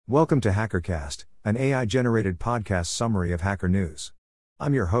Welcome to Hackercast, an AI-generated podcast summary of hacker news.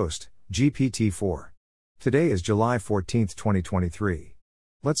 I'm your host, GPT-4. Today is July 14, 2023.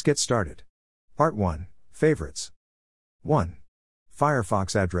 Let's get started. Part 1, Favorites. 1.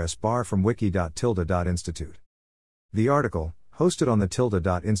 Firefox address bar from wiki.tilde.institute. The article, hosted on the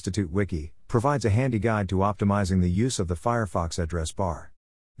tilde.institute wiki, provides a handy guide to optimizing the use of the Firefox address bar.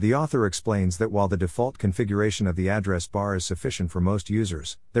 The author explains that while the default configuration of the address bar is sufficient for most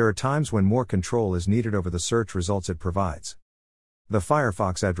users, there are times when more control is needed over the search results it provides. The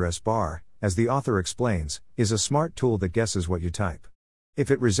Firefox address bar, as the author explains, is a smart tool that guesses what you type.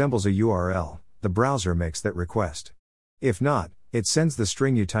 If it resembles a URL, the browser makes that request. If not, it sends the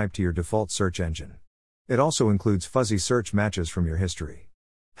string you type to your default search engine. It also includes fuzzy search matches from your history.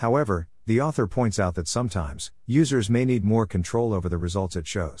 However, the author points out that sometimes, users may need more control over the results it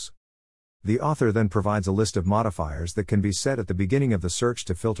shows. The author then provides a list of modifiers that can be set at the beginning of the search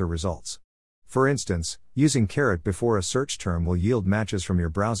to filter results. For instance, using caret before a search term will yield matches from your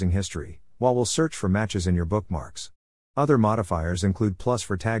browsing history, while will search for matches in your bookmarks. Other modifiers include plus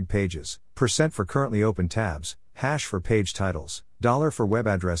for tagged pages, % for currently open tabs, hash for page titles, $ for web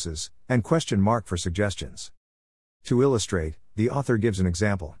addresses, and $mark for suggestions. To illustrate, the author gives an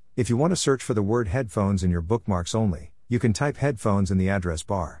example. If you want to search for the word headphones in your bookmarks only, you can type headphones in the address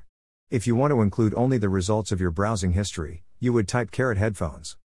bar. If you want to include only the results of your browsing history, you would type caret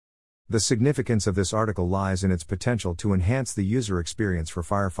headphones. The significance of this article lies in its potential to enhance the user experience for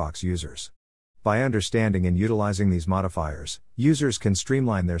Firefox users. By understanding and utilizing these modifiers, users can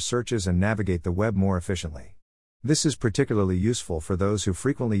streamline their searches and navigate the web more efficiently. This is particularly useful for those who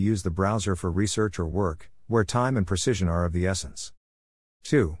frequently use the browser for research or work, where time and precision are of the essence.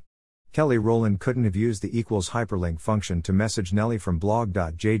 2. Kelly Rowland couldn't have used the equals hyperlink function to message Nelly from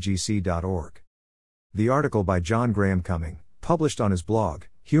blog.jgc.org. The article by John Graham Cumming, published on his blog,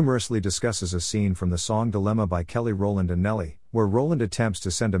 humorously discusses a scene from the song Dilemma by Kelly Rowland and Nelly, where Rowland attempts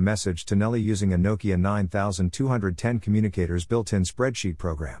to send a message to Nelly using a Nokia 9210 communicator's built-in spreadsheet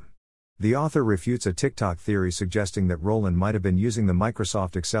program. The author refutes a TikTok theory suggesting that Rowland might have been using the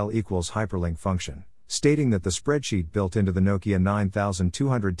Microsoft Excel equals hyperlink function, stating that the spreadsheet built into the Nokia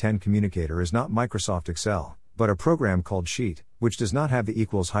 9210 communicator is not Microsoft Excel, but a program called Sheet, which does not have the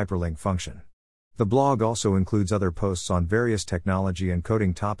equals hyperlink function. The blog also includes other posts on various technology and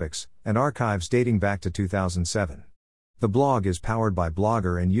coding topics, and archives dating back to 2007. The blog is powered by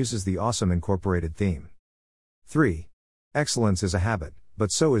Blogger and uses the Awesome Incorporated theme. 3. Excellence is a habit,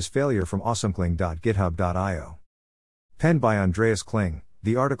 but so is failure from awesomekling.github.io. Penned by Andreas Kling,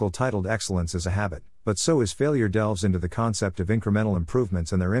 the article titled Excellence is a Habit, but so is failure delves into the concept of incremental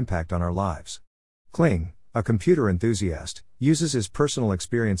improvements and their impact on our lives. Kling, a computer enthusiast, uses his personal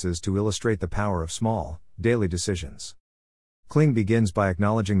experiences to illustrate the power of small, daily decisions. Kling begins by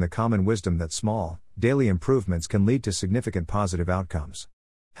acknowledging the common wisdom that small, daily improvements can lead to significant positive outcomes.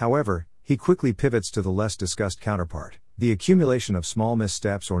 However, he quickly pivots to the less discussed counterpart. The accumulation of small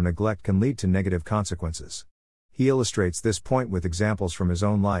missteps or neglect can lead to negative consequences. He illustrates this point with examples from his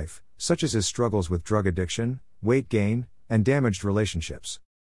own life, such as his struggles with drug addiction, weight gain, and damaged relationships.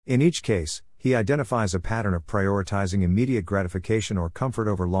 In each case, he identifies a pattern of prioritizing immediate gratification or comfort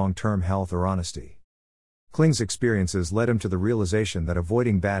over long-term health or honesty. Kling's experiences led him to the realization that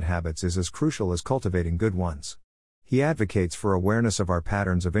avoiding bad habits is as crucial as cultivating good ones. He advocates for awareness of our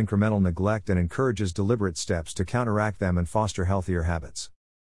patterns of incremental neglect and encourages deliberate steps to counteract them and foster healthier habits.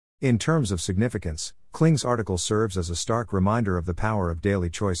 In terms of significance, Kling's article serves as a stark reminder of the power of daily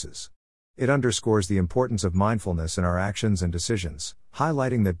choices. It underscores the importance of mindfulness in our actions and decisions,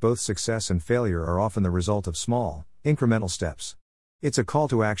 highlighting that both success and failure are often the result of small, incremental steps. It's a call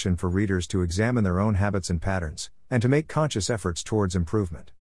to action for readers to examine their own habits and patterns, and to make conscious efforts towards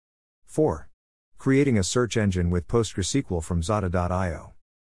improvement. 4. Creating a search engine with PostgreSQL from Zata.io.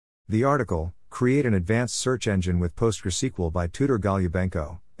 The article, Create an Advanced Search Engine with PostgreSQL by Tudor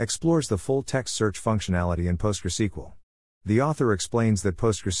Golubenko, explores the full-text search functionality in PostgreSQL. The author explains that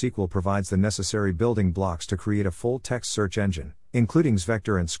PostgreSQL provides the necessary building blocks to create a full-text search engine, including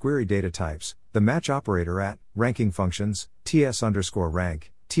xvector and squarey data types, the match operator ranking functions, ts_rank,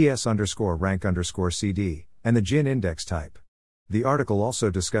 ts_rank_cd, and the GIN index type. The article also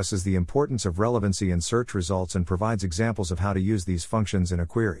discusses the importance of relevancy in search results and provides examples of how to use these functions in a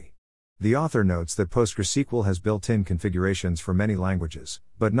query. The author notes that PostgreSQL has built-in configurations for many languages,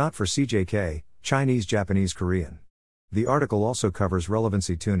 but not for CJK, Chinese, Japanese, Korean. The article also covers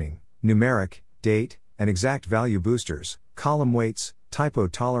relevancy tuning, numeric, date, and exact value boosters, column weights, typo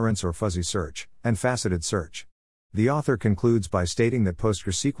tolerance or fuzzy search, and faceted search. The author concludes by stating that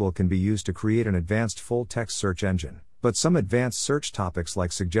PostgreSQL can be used to create an advanced full-text search engine, but some advanced search topics like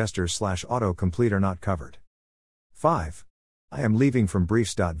suggesters/autocomplete are not covered. 5. I Am Leaving from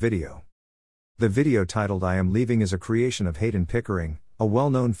Briefs.video. The video titled I Am Leaving is a creation of Hayden Pickering, a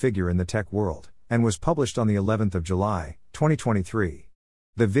well-known figure in the tech world, and was published on the 11th of July, 2023.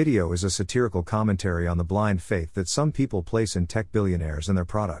 The video is a satirical commentary on the blind faith that some people place in tech billionaires and their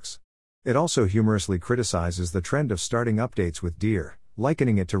products. It also humorously criticizes the trend of starting updates with "Dear,"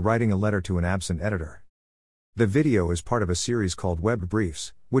 likening it to writing a letter to an absent editor. The video is part of a series called Webbed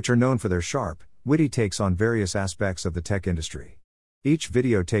Briefs, which are known for their sharp, witty takes on various aspects of the tech industry. Each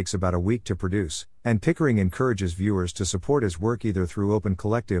video takes about a week to produce, and Pickering encourages viewers to support his work either through Open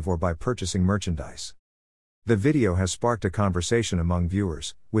Collective or by purchasing merchandise. The video has sparked a conversation among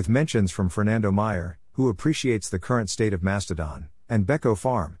viewers, with mentions from Fernando Meyer, who appreciates the current state of Mastodon, and Becco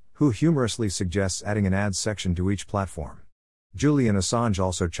Farm, who humorously suggests adding an ads section to each platform. Julian Assange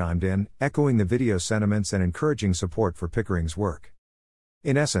also chimed in, echoing the video's sentiments and encouraging support for Pickering's work.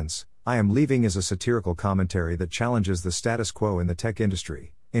 In essence, I Am Leaving is a satirical commentary that challenges the status quo in the tech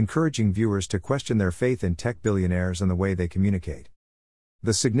industry, encouraging viewers to question their faith in tech billionaires and the way they communicate.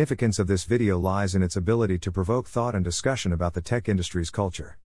 The significance of this video lies in its ability to provoke thought and discussion about the tech industry's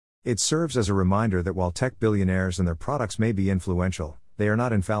culture. It serves as a reminder that while tech billionaires and their products may be influential, they are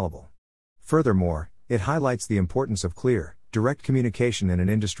not infallible. Furthermore, it highlights the importance of clear, direct communication in an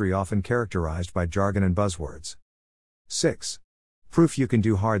industry often characterized by jargon and buzzwords. 6. Proof You Can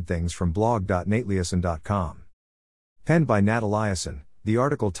Do Hard Things from blog.nateliason.com. Penned by Nat Eliason, the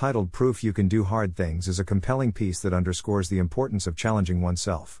article titled Proof You Can Do Hard Things is a compelling piece that underscores the importance of challenging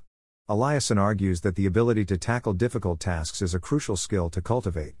oneself. Eliason argues that the ability to tackle difficult tasks is a crucial skill to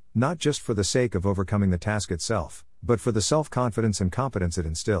cultivate, not just for the sake of overcoming the task itself, but for the self-confidence and competence it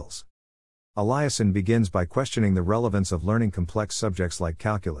instills. Eliason begins by questioning the relevance of learning complex subjects like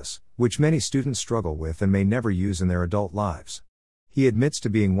calculus, which many students struggle with and may never use in their adult lives. He admits to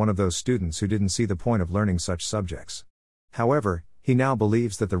being one of those students who didn't see the point of learning such subjects. However, he now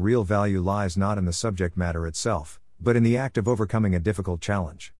believes that the real value lies not in the subject matter itself, but in the act of overcoming a difficult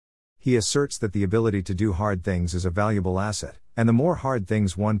challenge. He asserts that the ability to do hard things is a valuable asset, and the more hard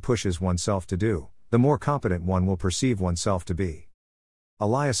things one pushes oneself to do, the more competent one will perceive oneself to be.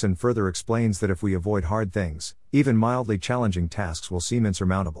 Eliason further explains that if we avoid hard things, even mildly challenging tasks will seem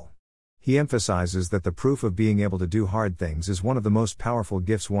insurmountable. He emphasizes that the proof of being able to do hard things is one of the most powerful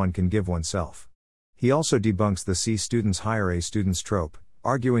gifts one can give oneself. He also debunks the C students hire A students trope,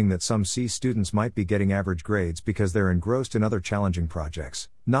 arguing that some C students might be getting average grades because they're engrossed in other challenging projects,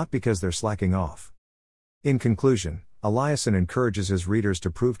 not because they're slacking off. In conclusion, Eliason encourages his readers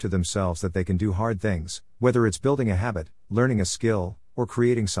to prove to themselves that they can do hard things, whether it's building a habit, learning a skill, or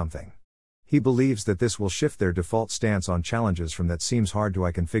creating something. He believes that this will shift their default stance on challenges from "that seems hard" to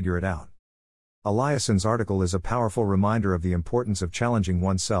 "I can figure it out." Eliason's article is a powerful reminder of the importance of challenging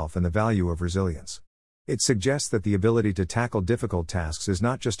oneself and the value of resilience. It suggests that the ability to tackle difficult tasks is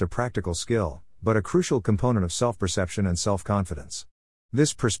not just a practical skill, but a crucial component of self-perception and self-confidence.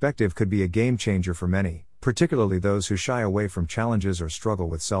 This perspective could be a game changer for many, particularly those who shy away from challenges or struggle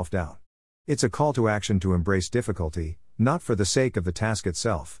with self-doubt. It's a call to action to embrace difficulty, not for the sake of the task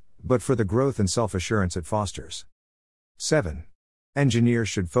itself, but for the growth and self-assurance it fosters. 7. Engineers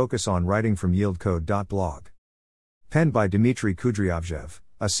should focus on writing from yieldcode.blog. Penned by Dmitry Kudryavtsev,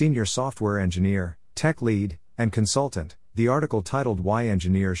 a senior software engineer, tech lead, and consultant, the article titled Why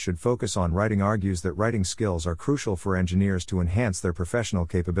Engineers Should Focus on Writing argues that writing skills are crucial for engineers to enhance their professional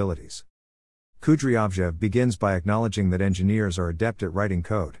capabilities. Kudryavtsev begins by acknowledging that engineers are adept at writing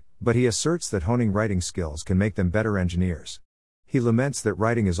code, but he asserts that honing writing skills can make them better engineers. He laments that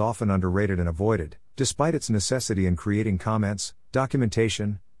writing is often underrated and avoided, despite its necessity in creating comments,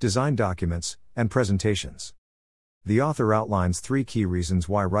 documentation, design documents, and presentations. The author outlines 3 key reasons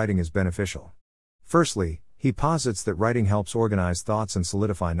why writing is beneficial. Firstly, he posits that writing helps organize thoughts and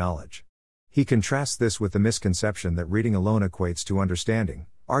solidify knowledge. He contrasts this with the misconception that reading alone equates to understanding,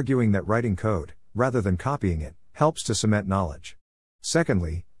 arguing that writing code, rather than copying it, helps to cement knowledge.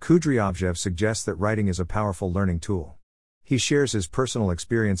 Secondly, Kudryavtsev suggests that writing is a powerful learning tool. He shares his personal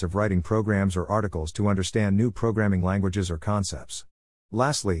experience of writing programs or articles to understand new programming languages or concepts.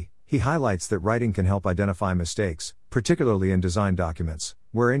 Lastly, he highlights that writing can help identify mistakes, particularly in design documents,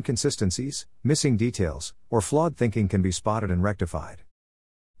 where inconsistencies, missing details, or flawed thinking can be spotted and rectified.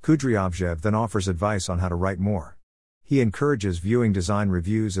 Kudryavtsev then offers advice on how to write more. He encourages viewing design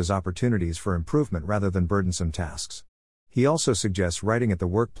reviews as opportunities for improvement rather than burdensome tasks. He also suggests writing at the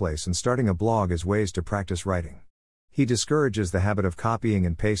workplace and starting a blog as ways to practice writing. He discourages the habit of copying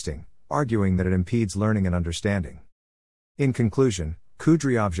and pasting, arguing that it impedes learning and understanding. In conclusion,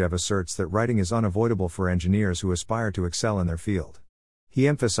 Kudryavtsev asserts that writing is unavoidable for engineers who aspire to excel in their field. He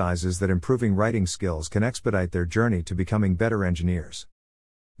emphasizes that improving writing skills can expedite their journey to becoming better engineers.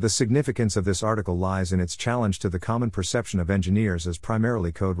 The significance of this article lies in its challenge to the common perception of engineers as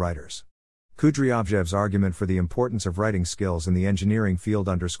primarily code writers. Kudryavtsev's argument for the importance of writing skills in the engineering field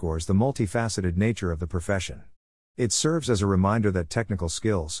underscores the multifaceted nature of the profession. It serves as a reminder that technical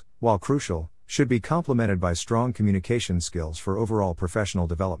skills, while crucial, should be complemented by strong communication skills for overall professional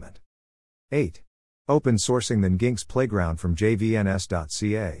development. 8. Open sourcing the NGINX playground from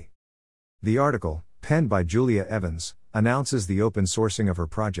jvns.ca. The article, penned by Julia Evans, announces the open sourcing of her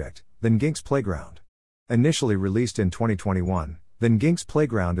project, the NGINX playground. Initially released in 2021, the NGINX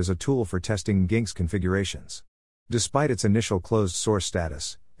playground is a tool for testing NGINX configurations. Despite its initial closed source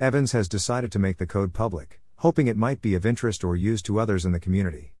status, Evans has decided to make the code public, hoping it might be of interest or use to others in the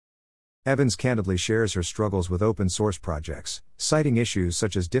community. Evans candidly shares her struggles with open source projects, citing issues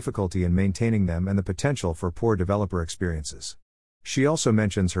such as difficulty in maintaining them and the potential for poor developer experiences. She also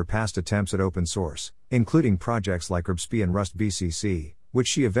mentions her past attempts at open source, including projects like RBSP and Rust BCC, which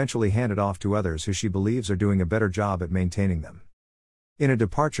she eventually handed off to others who she believes are doing a better job at maintaining them. In a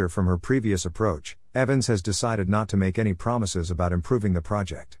departure from her previous approach, Evans has decided not to make any promises about improving the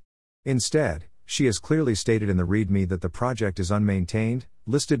project. Instead, she has clearly stated in the README that the project is unmaintained,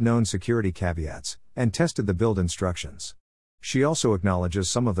 listed known security caveats, and tested the build instructions. She also acknowledges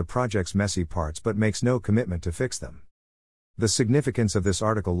some of the project's messy parts but makes no commitment to fix them. The significance of this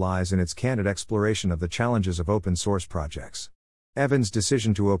article lies in its candid exploration of the challenges of open source projects. Evans'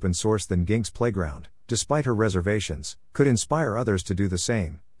 decision to open source the NGINX playground, despite her reservations, could inspire others to do the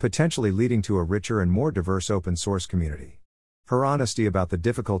same, potentially leading to a richer and more diverse open source community. Her honesty about the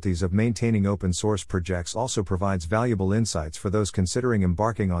difficulties of maintaining open source projects also provides valuable insights for those considering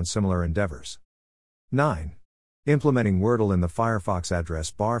embarking on similar endeavors. 9. Implementing Wordle in the Firefox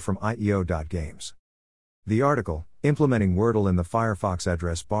address bar from IEO.games. The article, Implementing Wordle in the Firefox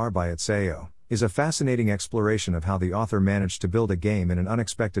address bar by Itseo, is a fascinating exploration of how the author managed to build a game in an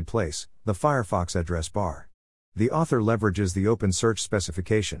unexpected place, the Firefox address bar. The author leverages the Open Search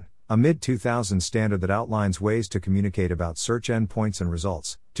specification, a mid-2000s standard that outlines ways to communicate about search endpoints and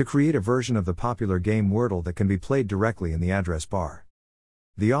results, to create a version of the popular game Wordle that can be played directly in the address bar.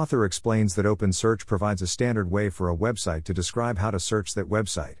 The author explains that Open Search provides a standard way for a website to describe how to search that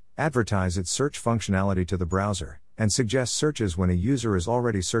website, advertise its search functionality to the browser, and suggest searches when a user is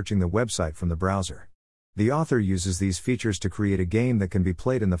already searching the website from the browser. The author uses these features to create a game that can be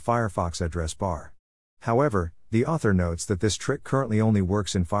played in the Firefox address bar. However, the author notes that this trick currently only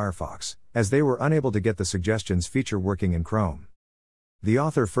works in Firefox, as they were unable to get the suggestions feature working in Chrome. The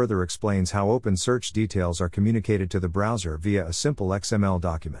author further explains how Open Search details are communicated to the browser via a simple XML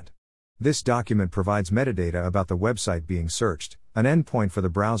document. This document provides metadata about the website being searched, an endpoint for the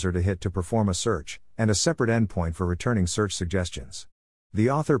browser to hit to perform a search, and a separate endpoint for returning search suggestions. The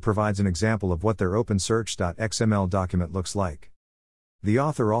author provides an example of what their OpenSearch.xml document looks like. The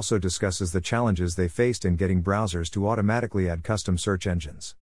author also discusses the challenges they faced in getting browsers to automatically add custom search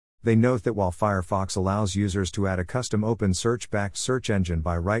engines. They note that while Firefox allows users to add a custom OpenSearch-backed search engine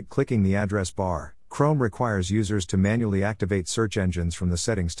by right-clicking the address bar, Chrome requires users to manually activate search engines from the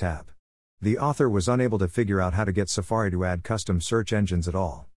Settings tab. The author was unable to figure out how to get Safari to add custom search engines at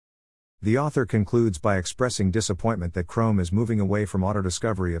all. The author concludes by expressing disappointment that Chrome is moving away from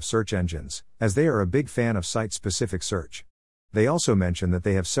auto-discovery of search engines, as they are a big fan of site-specific search. They also mention that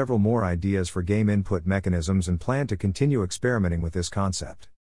they have several more ideas for game input mechanisms and plan to continue experimenting with this concept.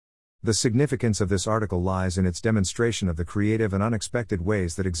 The significance of this article lies in its demonstration of the creative and unexpected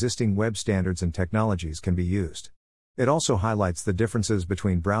ways that existing web standards and technologies can be used. It also highlights the differences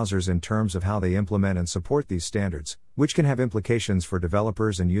between browsers in terms of how they implement and support these standards, which can have implications for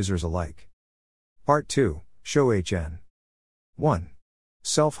developers and users alike. Part 2, Show HN. 1.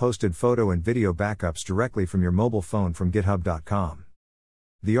 Self-hosted photo and video backups directly from your mobile phone from github.com.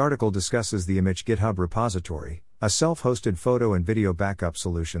 The article discusses the Image GitHub repository, a self-hosted photo and video backup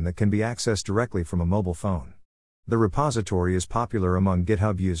solution that can be accessed directly from a mobile phone. The repository is popular among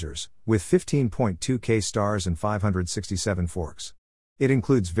GitHub users, with 15.2k stars and 567 forks. It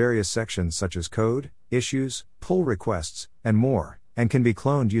includes various sections such as code, issues, pull requests, and more, and can be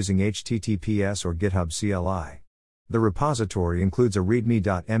cloned using HTTPS or GitHub CLI. The repository includes a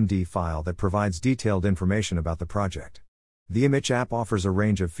readme.md file that provides detailed information about the project. The Image app offers a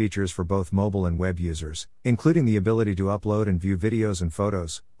range of features for both mobile and web users, including the ability to upload and view videos and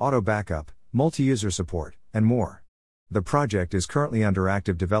photos, auto backup, multi-user support, and more. The project is currently under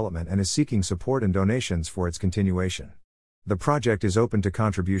active development and is seeking support and donations for its continuation. The project is open to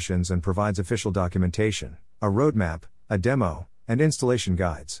contributions and provides official documentation, a roadmap, a demo, and installation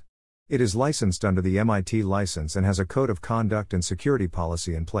guides. It is licensed under the MIT license and has a code of conduct and security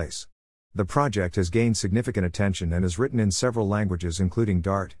policy in place. The project has gained significant attention and is written in several languages including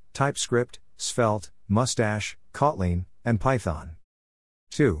Dart, TypeScript, Svelte, Mustache, Kotlin, and Python.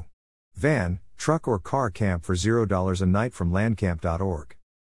 2. Van, truck or car camp for $0 a night from landcamp.org.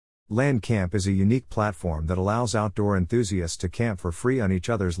 Landcamp is a unique platform that allows outdoor enthusiasts to camp for free on each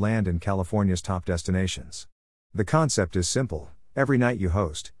other's land in California's top destinations. The concept is simple: every night you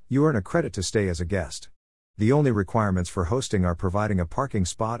host, you earn a credit to stay as a guest. The only requirements for hosting are providing a parking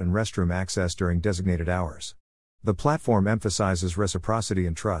spot and restroom access during designated hours. The platform emphasizes reciprocity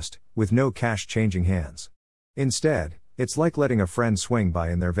and trust, with no cash changing hands. Instead, it's like letting a friend swing by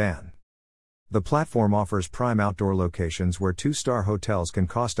in their van. The platform offers prime outdoor locations where 2-star hotels can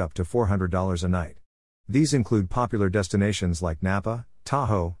cost up to $400 a night. These include popular destinations like Napa,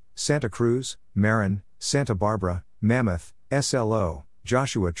 Tahoe, Santa Cruz, Marin, Santa Barbara, Mammoth, SLO,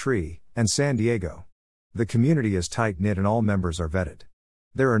 Joshua Tree, and San Diego. The community is tight-knit and all members are vetted.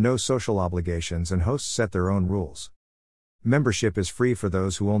 There are no social obligations and hosts set their own rules. Membership is free for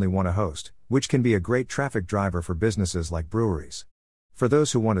those who only want to host, which can be a great traffic driver for businesses like breweries. For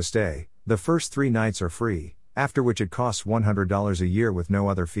those who want to stay, the first 3 nights are free, after which it costs $100 a year with no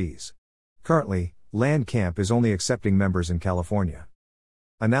other fees. Currently, Landcamp is only accepting members in California.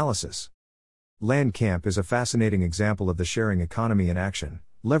 Analysis. Landcamp is a fascinating example of the sharing economy in action,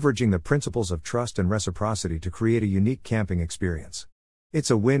 leveraging the principles of trust and reciprocity to create a unique camping experience.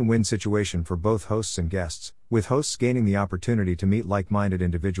 It's a win-win situation for both hosts and guests, with hosts gaining the opportunity to meet like-minded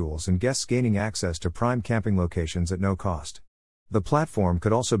individuals and guests gaining access to prime camping locations at no cost. The platform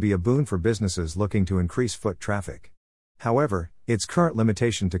could also be a boon for businesses looking to increase foot traffic. However, its current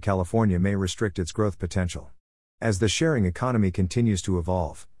limitation to California may restrict its growth potential. As the sharing economy continues to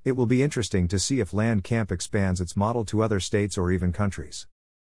evolve, it will be interesting to see if Landcamp expands its model to other states or even countries.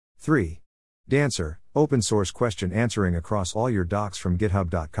 3. Dancer, open source question answering across all your docs from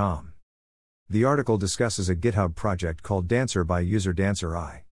github.com. The article discusses a GitHub project called Dancer by user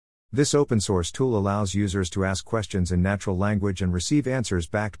DancerI. This open source tool allows users to ask questions in natural language and receive answers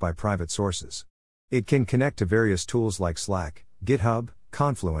backed by private sources. It can connect to various tools like Slack, GitHub,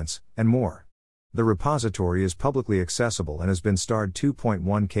 Confluence, and more. The repository is publicly accessible and has been starred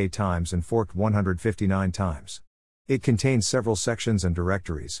 2.1k times and forked 159 times. It contains several sections and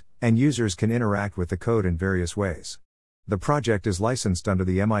directories, and users can interact with the code in various ways. The project is licensed under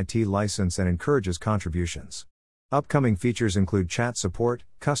the MIT license and encourages contributions. Upcoming features include chat support,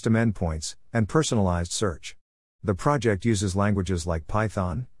 custom endpoints, and personalized search. The project uses languages like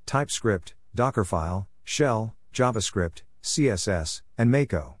Python, TypeScript, Dockerfile, Shell, JavaScript, CSS, and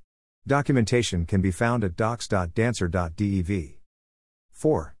Mako. Documentation can be found at docs.dancer.dev.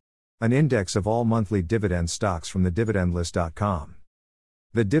 4. An index of all monthly dividend stocks from thedividendlist.com.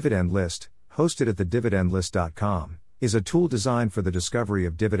 The Dividend List, hosted at thedividendlist.com, is a tool designed for the discovery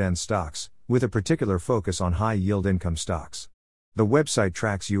of dividend stocks, with a particular focus on high-yield income stocks. The website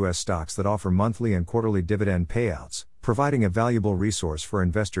tracks U.S. stocks that offer monthly and quarterly dividend payouts, providing a valuable resource for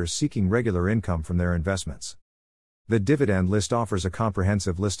investors seeking regular income from their investments. The Dividend List offers a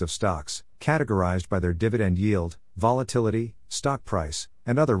comprehensive list of stocks, categorized by their dividend yield, volatility, stock price,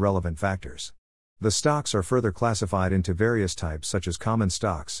 and other relevant factors. The stocks are further classified into various types such as common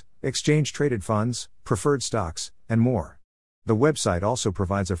stocks, exchange-traded funds, preferred stocks, and more. The website also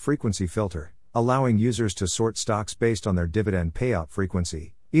provides a frequency filter, allowing users to sort stocks based on their dividend payout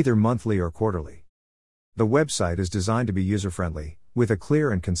frequency, either monthly or quarterly. The website is designed to be user-friendly, with a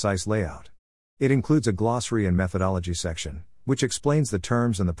clear and concise layout. It includes a glossary and methodology section, which explains the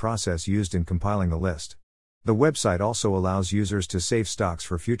terms and the process used in compiling the list. The website also allows users to save stocks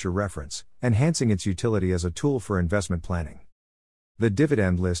for future reference, enhancing its utility as a tool for investment planning. The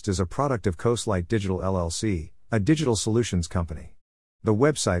Dividend List is a product of Coastlight Digital LLC, a digital solutions company. The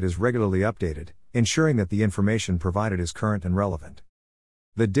website is regularly updated, ensuring that the information provided is current and relevant.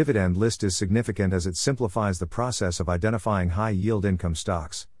 The Dividend List is significant as it simplifies the process of identifying high-yield income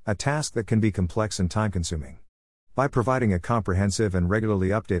stocks, a task that can be complex and time-consuming. By providing a comprehensive and regularly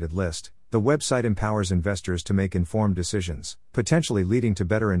updated list, the website empowers investors to make informed decisions, potentially leading to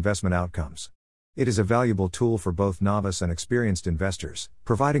better investment outcomes. It is a valuable tool for both novice and experienced investors,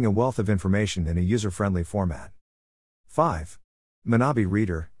 providing a wealth of information in a user-friendly format. 5. Manabi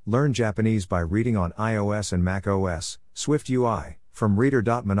Reader, learn Japanese by reading on iOS and Mac OS, Swift UI, from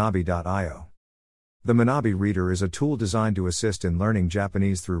reader.manabi.io. The Manabi Reader is a tool designed to assist in learning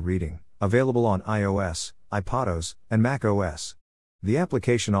Japanese through reading, available on iOS, iPadOS, and Mac OS. The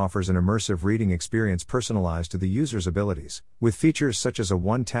application offers an immersive reading experience personalized to the user's abilities, with features such as a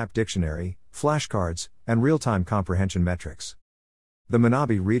one-tap dictionary, flashcards, and real-time comprehension metrics. The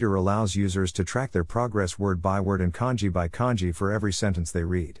Manabi Reader allows users to track their progress word by word and kanji by kanji for every sentence they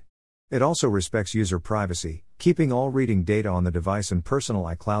read. It also respects user privacy, keeping all reading data on the device and personal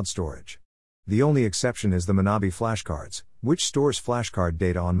iCloud storage. The only exception is the Manabi flashcards, which stores flashcard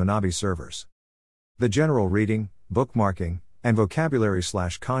data on Manabi servers. The general reading, bookmarking, and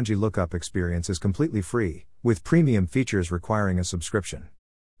vocabulary/kanji lookup experience is completely free, with premium features requiring a subscription.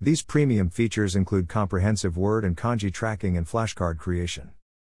 These premium features include comprehensive word and kanji tracking and flashcard creation.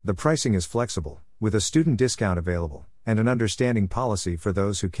 The pricing is flexible, with a student discount available, and an understanding policy for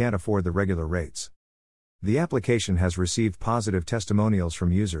those who can't afford the regular rates. The application has received positive testimonials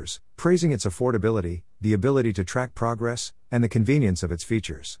from users, praising its affordability, the ability to track progress, and the convenience of its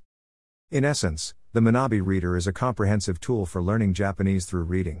features. In essence, the Manabi Reader is a comprehensive tool for learning Japanese through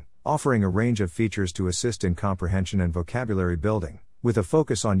reading, offering a range of features to assist in comprehension and vocabulary building, with a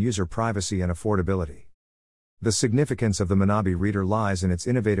focus on user privacy and affordability. The significance of the Manabi Reader lies in its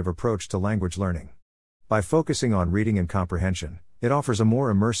innovative approach to language learning. By focusing on reading and comprehension, it offers a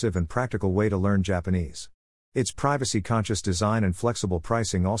more immersive and practical way to learn Japanese. Its privacy-conscious design and flexible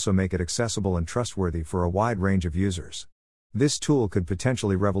pricing also make it accessible and trustworthy for a wide range of users. This tool could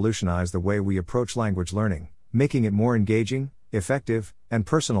potentially revolutionize the way we approach language learning, making it more engaging, effective, and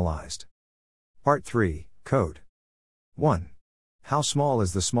personalized. Part 3, Code. 1. How small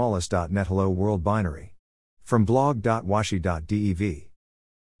is the smallest.NET Hello World binary? From blog.washi.dev.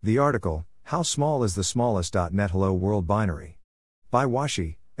 The article, How Small is the Smallest.NET Hello World Binary? By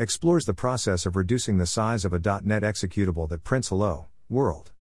Washi, explores the process of reducing the size of a .NET executable that prints Hello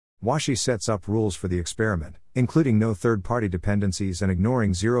World. Washi sets up rules for the experiment, including no third-party dependencies and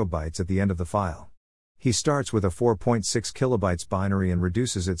ignoring 0 bytes at the end of the file. He starts with a 4.6 kilobytes binary and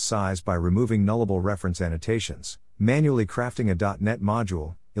reduces its size by removing nullable reference annotations, manually crafting a .NET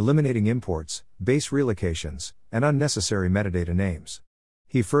module, eliminating imports, base relocations, and unnecessary metadata names.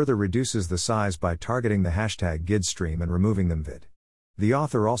 He further reduces the size by targeting the hashtag GIDstream and removing them vid. The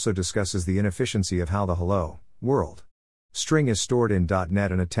author also discusses the inefficiency of how the Hello World string is stored in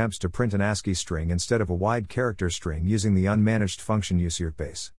 .NET and attempts to print an ASCII string instead of a wide character string using the unmanaged function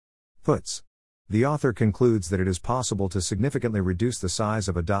useRtBase. Puts. The author concludes that it is possible to significantly reduce the size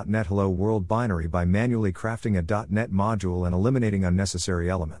of a .NET Hello World binary by manually crafting a .NET module and eliminating unnecessary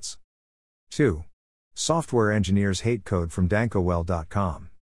elements. 2. Software Engineers Hate Code from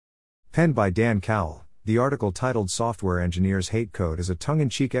dankowell.com. Penned by Dan Cowell, the article titled Software Engineers Hate Code is a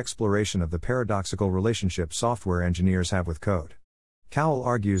tongue-in-cheek exploration of the paradoxical relationship software engineers have with code. Cowell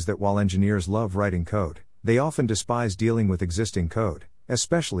argues that while engineers love writing code, they often despise dealing with existing code,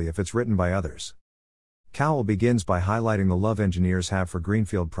 especially if it's written by others. Cowell begins by highlighting the love engineers have for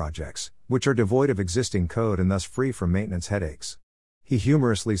greenfield projects, which are devoid of existing code and thus free from maintenance headaches. He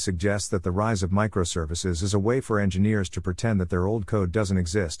humorously suggests that the rise of microservices is a way for engineers to pretend that their old code doesn't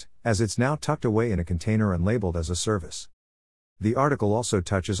exist, as it's now tucked away in a container and labeled as a service. The article also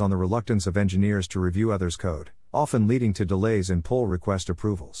touches on the reluctance of engineers to review others' code, often leading to delays in pull request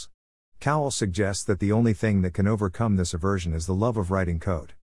approvals. Cowell suggests that the only thing that can overcome this aversion is the love of writing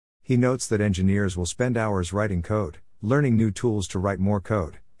code. He notes that engineers will spend hours writing code, learning new tools to write more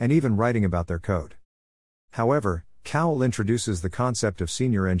code, and even writing about their code. However, Cowell introduces the concept of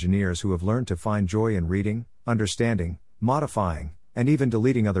senior engineers who have learned to find joy in reading, understanding, modifying, and even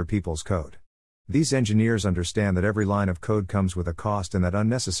deleting other people's code. These engineers understand that every line of code comes with a cost and that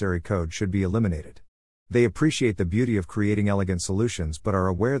unnecessary code should be eliminated. They appreciate the beauty of creating elegant solutions but are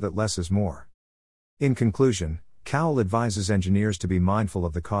aware that less is more. In conclusion, Cowell advises engineers to be mindful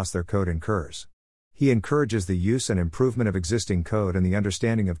of the cost their code incurs. He encourages the use and improvement of existing code and the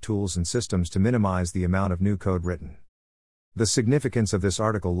understanding of tools and systems to minimize the amount of new code written. The significance of this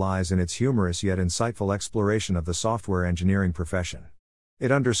article lies in its humorous yet insightful exploration of the software engineering profession.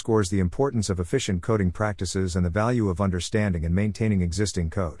 It underscores the importance of efficient coding practices and the value of understanding and maintaining existing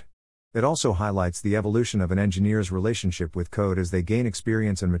code. It also highlights the evolution of an engineer's relationship with code as they gain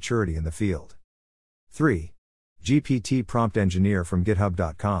experience and maturity in the field. 3. GPT Prompt Engineer from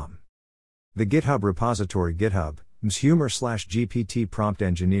GitHub.com. The GitHub repository GitHub, mshumor/GPT Prompt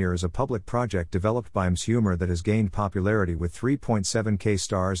Engineer is a public project developed by mshumor that has gained popularity with 3.7k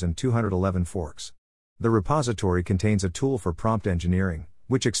stars and 211 forks. The repository contains a tool for prompt engineering,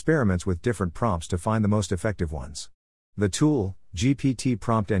 which experiments with different prompts to find the most effective ones. The tool, GPT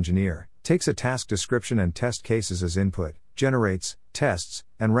Prompt Engineer, takes a task description and test cases as input, generates, tests,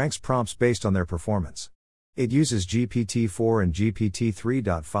 and ranks prompts based on their performance. It uses GPT-4 and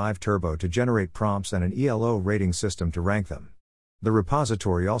GPT-3.5 Turbo to generate prompts and an ELO rating system to rank them. The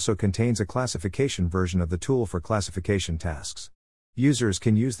repository also contains a classification version of the tool for classification tasks. Users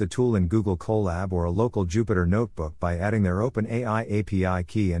can use the tool in Google Colab or a local Jupyter notebook by adding their OpenAI API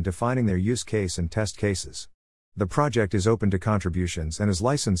key and defining their use case and test cases. The project is open to contributions and is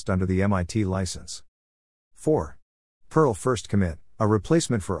licensed under the MIT license. 4. Perl First Commit, a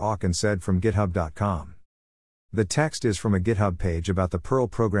replacement for awk and said from github.com. The text is from a GitHub page about the Perl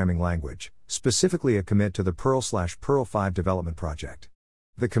programming language, specifically a commit to the Perl/Perl 5 development project.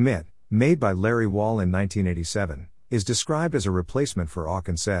 The commit, made by Larry Wall in 1987, is described as a replacement for awk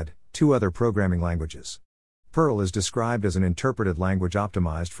and said, two other programming languages. Perl is described as an interpreted language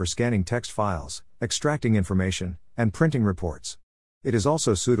optimized for scanning text files, extracting information, and printing reports. It is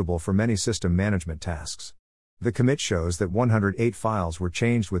also suitable for many system management tasks. The commit shows that 108 files were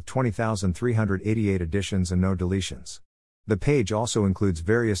changed with 20,388 additions and no deletions. The page also includes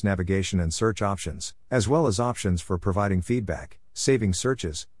various navigation and search options, as well as options for providing feedback, saving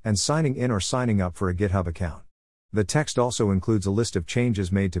searches, and signing in or signing up for a GitHub account. The text also includes a list of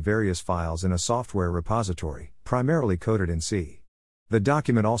changes made to various files in a software repository, primarily coded in C. The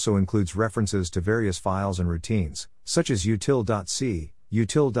document also includes references to various files and routines, such as util.c,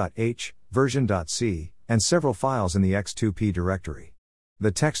 util.h, version.c, and several files in the x2p directory.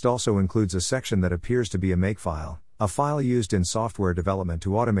 The text also includes a section that appears to be a makefile, a file used in software development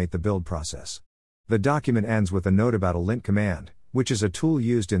to automate the build process. The document ends with a note about a lint command, which is a tool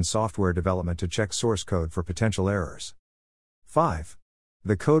used in software development to check source code for potential errors. 5.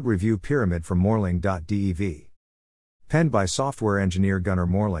 The Code Review Pyramid from Morling.dev. Penned by software engineer Gunnar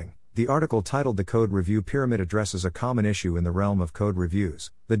Morling, the article titled The Code Review Pyramid addresses a common issue in the realm of code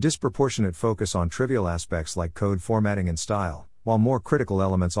reviews, the disproportionate focus on trivial aspects like code formatting and style, while more critical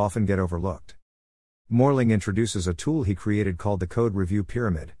elements often get overlooked. Morling introduces a tool he created called the Code Review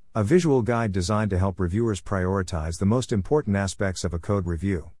Pyramid, a visual guide designed to help reviewers prioritize the most important aspects of a code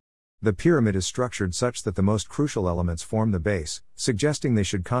review. The pyramid is structured such that the most crucial elements form the base, suggesting they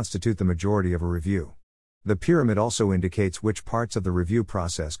should constitute the majority of a review. The pyramid also indicates which parts of the review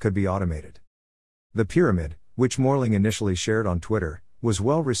process could be automated. The pyramid, which Morling initially shared on Twitter, was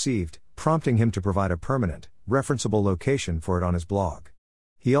well received, prompting him to provide a permanent, referenceable location for it on his blog.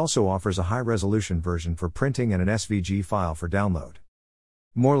 He also offers a high-resolution version for printing and an SVG file for download.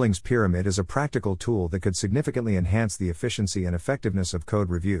 Morling's pyramid is a practical tool that could significantly enhance the efficiency and effectiveness of code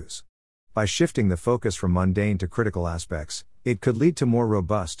reviews. By shifting the focus from mundane to critical aspects, it could lead to more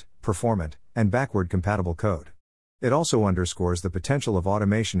robust, performant, and backward-compatible code. It also underscores the potential of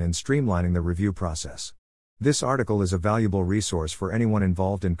automation in streamlining the review process. This article is a valuable resource for anyone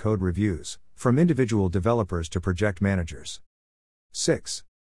involved in code reviews, from individual developers to project managers. 6.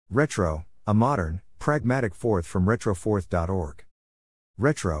 Retro, a modern, pragmatic fourth from retrofourth.org.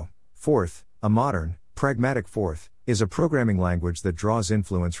 Retro, fourth, a modern, pragmatic fourth, is a programming language that draws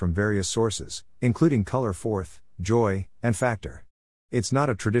influence from various sources, including Color Fourth, Joy, and Factor. It's not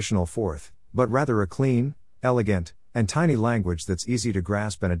a traditional fourth, but rather a clean, elegant, and tiny language that's easy to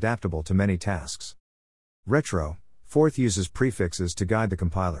grasp and adaptable to many tasks. Retro, fourth uses prefixes to guide the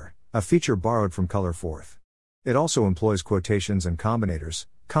compiler, a feature borrowed from Color Fourth. It also employs quotations and combinators,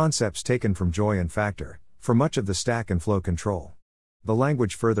 concepts taken from Joy and Factor, for much of the stack and flow control. The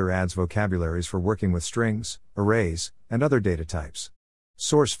language further adds vocabularies for working with strings, arrays, and other data types.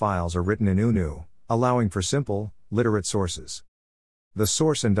 Source files are written in UNU, allowing for simple, literate sources. The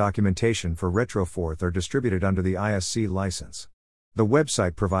source and documentation for RetroForth are distributed under the ISC license. The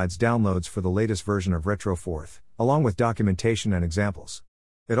website provides downloads for the latest version of RetroForth, along with documentation and examples.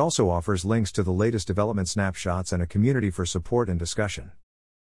 It also offers links to the latest development snapshots and a community for support and discussion.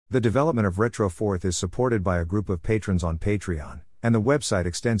 The development of RetroForth is supported by a group of patrons on Patreon, and the website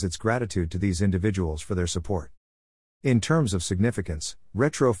extends its gratitude to these individuals for their support. In terms of significance,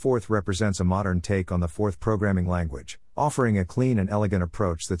 RetroForth represents a modern take on the Forth programming language, offering a clean and elegant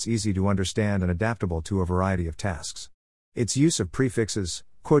approach that's easy to understand and adaptable to a variety of tasks. Its use of prefixes,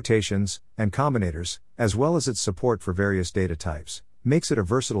 quotations, and combinators, as well as its support for various data types, makes it a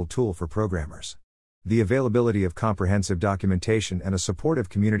versatile tool for programmers. The availability of comprehensive documentation and a supportive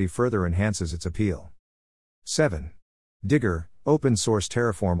community further enhances its appeal. 7. Digger, open source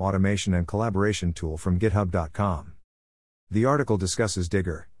Terraform automation and collaboration tool from github.com. The article discusses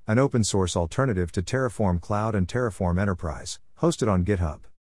Digger, an open source alternative to Terraform Cloud and Terraform Enterprise, hosted on GitHub.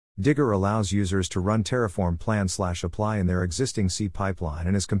 Digger allows users to run Terraform plan/apply in their existing C pipeline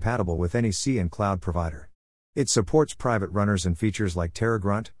and is compatible with any C and cloud provider. It supports private runners and features like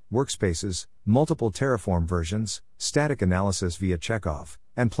TerraGrunt, workspaces, multiple Terraform versions, static analysis via Chekhov,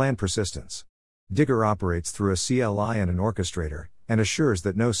 and plan persistence. Digger operates through a CLI and an orchestrator, and assures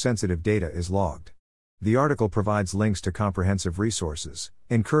that no sensitive data is logged. The article provides links to comprehensive resources,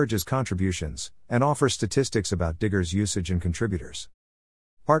 encourages contributions, and offers statistics about Digger's usage and contributors.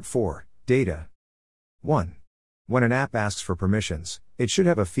 Part 4, Data. 1. When an app asks for permissions, it should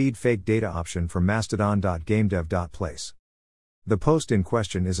have a feed fake data option from mastodon.gamedev.place. The post in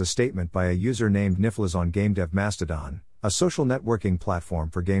question is a statement by a user named Niflas on GameDev Mastodon, a social networking platform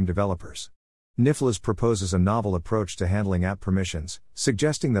for game developers. Niflas proposes a novel approach to handling app permissions,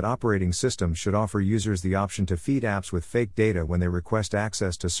 suggesting that operating systems should offer users the option to feed apps with fake data when they request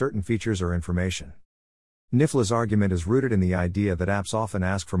access to certain features or information. Niflas' argument is rooted in the idea that apps often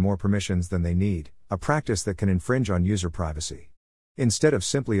ask for more permissions than they need, a practice that can infringe on user privacy. Instead of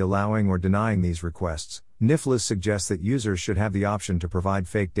simply allowing or denying these requests, Niflas suggests that users should have the option to provide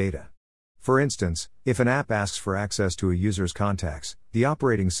fake data. For instance, if an app asks for access to a user's contacts, the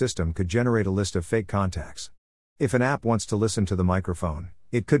operating system could generate a list of fake contacts. If an app wants to listen to the microphone,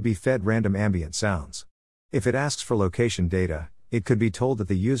 it could be fed random ambient sounds. If it asks for location data, it could be told that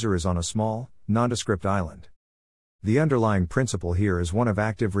the user is on a small, nondescript island. The underlying principle here is one of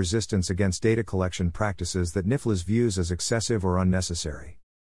active resistance against data collection practices that Niflas views as excessive or unnecessary.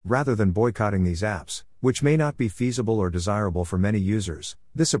 Rather than boycotting these apps, which may not be feasible or desirable for many users,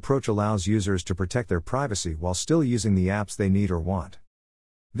 this approach allows users to protect their privacy while still using the apps they need or want.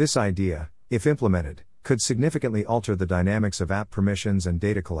 This idea, if implemented, could significantly alter the dynamics of app permissions and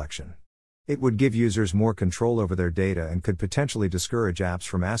data collection. It would give users more control over their data and could potentially discourage apps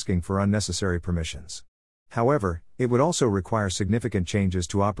from asking for unnecessary permissions. However, it would also require significant changes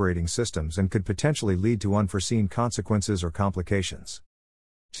to operating systems and could potentially lead to unforeseen consequences or complications.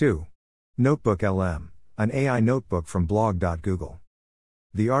 2. Notebook LM, an AI notebook from blog.google.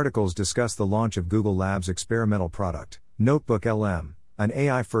 The articles discuss the launch of Google Labs' experimental product, Notebook LM, an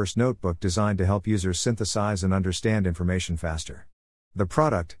AI-first notebook designed to help users synthesize and understand information faster. The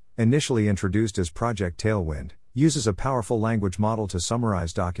product, initially introduced as Project Tailwind, uses a powerful language model to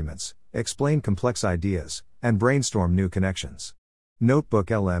summarize documents, explain complex ideas, and brainstorm new connections. Notebook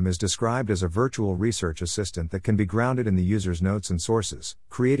LM is described as a virtual research assistant that can be grounded in the user's notes and sources,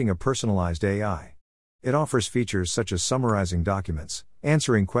 creating a personalized AI. It offers features such as summarizing documents,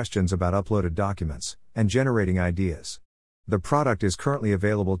 answering questions about uploaded documents, and generating ideas. The product is currently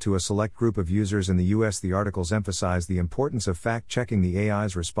available to a select group of users in the US. The articles emphasize the importance of fact-checking the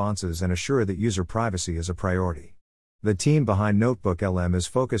AI's responses and assure that user privacy is a priority. The team behind Notebook LM is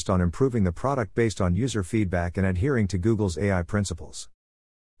focused on improving the product based on user feedback and adhering to Google's AI principles.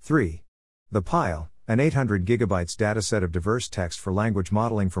 3. The Pile, an 800 GB dataset of diverse text for language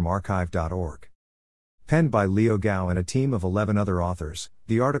modeling from archive.org. Penned by Leo Gao and a team of 11 other authors,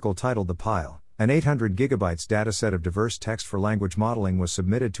 the article titled The Pile, an 800 GB dataset of diverse text for language modeling was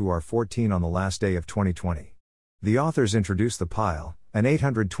submitted to R14 on the last day of 2020. The authors introduced The Pile, an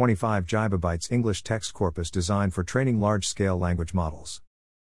 825 GB English text corpus designed for training large-scale language models.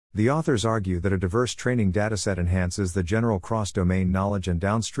 The authors argue that a diverse training dataset enhances the general cross-domain knowledge and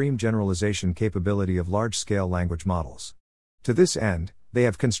downstream generalization capability of large-scale language models. To this end, they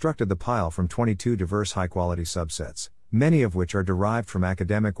have constructed the Pile from 22 diverse high-quality subsets, many of which are derived from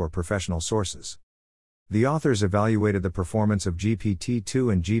academic or professional sources. The authors evaluated the performance of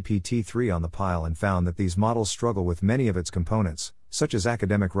GPT-2 and GPT-3 on the Pile and found that these models struggle with many of its components, such as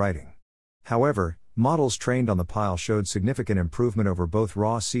academic writing. However, models trained on the Pile showed significant improvement over both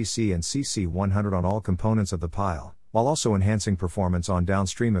raw CC and CC100 on all components of the Pile, while also enhancing performance on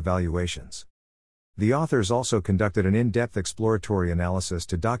downstream evaluations. The authors also conducted an in-depth exploratory analysis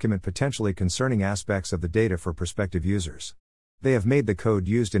to document potentially concerning aspects of the data for prospective users. They have made the code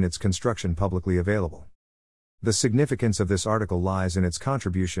used in its construction publicly available. The significance of this article lies in its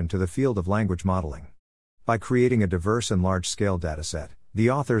contribution to the field of language modeling. By creating a diverse and large-scale dataset, the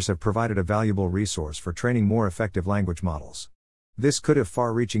authors have provided a valuable resource for training more effective language models. This could have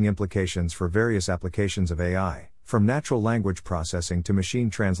far-reaching implications for various applications of AI, from natural language processing to machine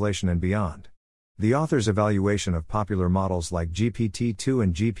translation and beyond. The author's evaluation of popular models like GPT-2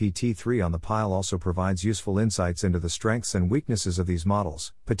 and GPT-3 on the Pile also provides useful insights into the strengths and weaknesses of these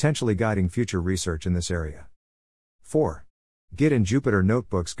models, potentially guiding future research in this area. 4. Git and Jupyter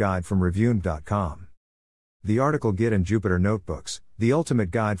Notebooks Guide from Reviewn.com. The article Git and Jupyter Notebooks, the ultimate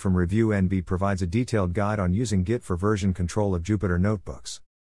guide from ReviewNB provides a detailed guide on using Git for version control of Jupyter Notebooks.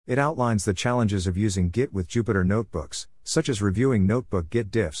 It outlines the challenges of using Git with Jupyter Notebooks, such as reviewing notebook Git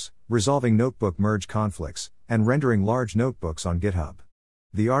diffs, resolving notebook merge conflicts, and rendering large notebooks on GitHub.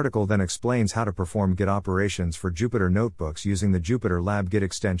 The article then explains how to perform Git operations for Jupyter Notebooks using the Jupyter Lab Git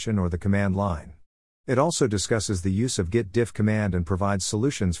extension or the command line. It also discusses the use of git diff command and provides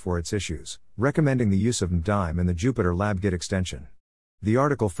solutions for its issues, recommending the use of mdime in the Jupyter Lab Git extension. The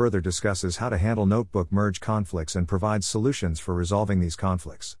article further discusses how to handle notebook merge conflicts and provides solutions for resolving these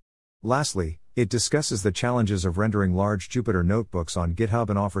conflicts. Lastly, it discusses the challenges of rendering large Jupyter notebooks on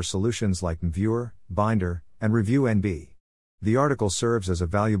GitHub and offers solutions like Viewer, Binder, and Review NB. The article serves as a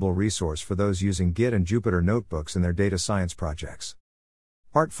valuable resource for those using Git and Jupyter notebooks in their data science projects.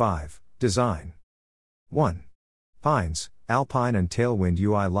 Part 5, Design. 1. Pines, Alpine and Tailwind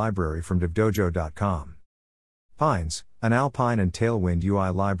UI Library from devdojo.com. Pines, an Alpine and Tailwind UI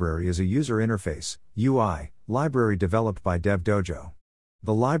library is a user interface UI library developed by DevDojo.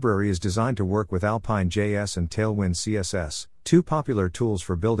 The library is designed to work with Alpine JS and Tailwind CSS, two popular tools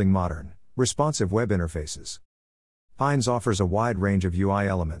for building modern, responsive web interfaces. Pines offers a wide range of UI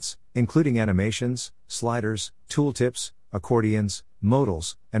elements, including animations, sliders, tooltips, accordions,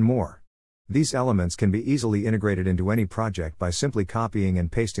 modals, and more. These elements can be easily integrated into any project by simply copying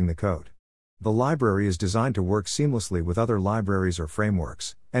and pasting the code. The library is designed to work seamlessly with other libraries or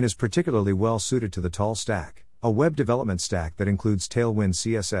frameworks, and is particularly well suited to the Tall Stack, a web development stack that includes Tailwind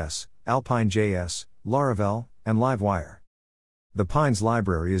CSS, Alpine JS, Laravel, and Livewire. The Pines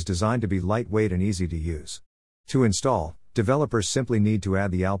library is designed to be lightweight and easy to use. To install, developers simply need to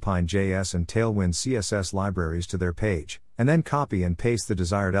add the Alpine JS and Tailwind CSS libraries to their page, and then copy and paste the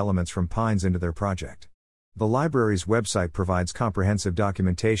desired elements from Pines into their project. The library's website provides comprehensive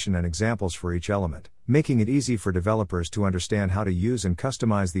documentation and examples for each element, making it easy for developers to understand how to use and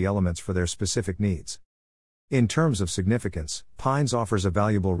customize the elements for their specific needs. In terms of significance, Pines offers a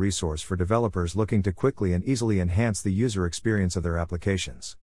valuable resource for developers looking to quickly and easily enhance the user experience of their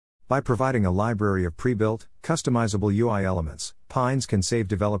applications. By providing a library of pre-built, customizable UI elements, Pines can save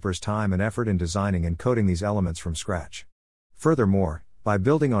developers time and effort in designing and coding these elements from scratch. Furthermore, by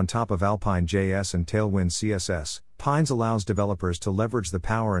building on top of Alpine JS and Tailwind CSS, Pines allows developers to leverage the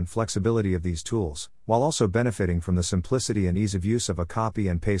power and flexibility of these tools, while also benefiting from the simplicity and ease of use of a copy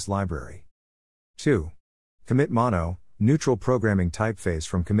and paste library. 2. Commit Mono, neutral programming typeface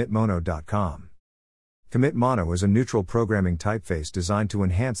from commitmono.com. Commit Mono is a neutral programming typeface designed to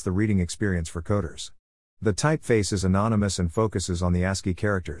enhance the reading experience for coders. The typeface is anonymous and focuses on the ASCII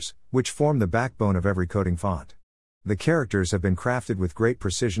characters, which form the backbone of every coding font. The characters have been crafted with great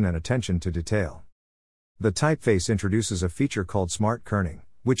precision and attention to detail. The typeface introduces a feature called smart kerning,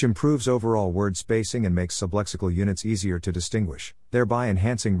 which improves overall word spacing and makes sublexical units easier to distinguish, thereby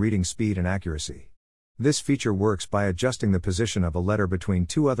enhancing reading speed and accuracy. This feature works by adjusting the position of a letter between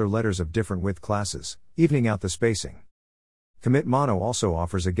two other letters of different width classes, evening out the spacing. Commit Mono also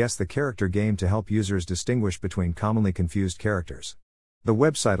offers a Guess the Character game to help users distinguish between commonly confused characters. The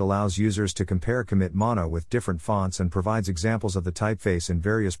website allows users to compare Commit Mono with different fonts and provides examples of the typeface in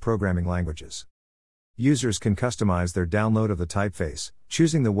various programming languages. Users can customize their download of the typeface,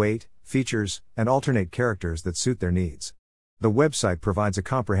 choosing the weight, features, and alternate characters that suit their needs. The website provides a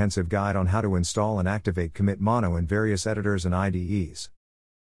comprehensive guide on how to install and activate Commit Mono in various editors and IDEs.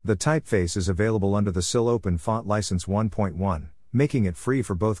 The typeface is available under the SIL Open Font License 1.1, making it free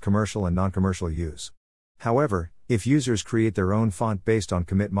for both commercial and non-commercial use. However, if users create their own font based on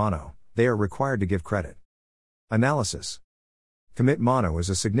Commit Mono, they are required to give credit. Analysis. Commit Mono is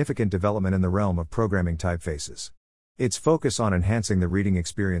a significant development in the realm of programming typefaces. Its focus on enhancing the reading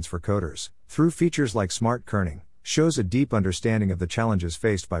experience for coders, through features like smart kerning, shows a deep understanding of the challenges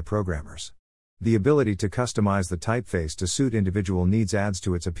faced by programmers. The ability to customize the typeface to suit individual needs adds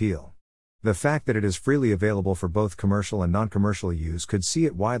to its appeal. The fact that it is freely available for both commercial and non-commercial use could see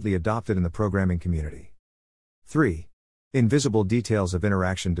it widely adopted in the programming community. 3. Invisible Details of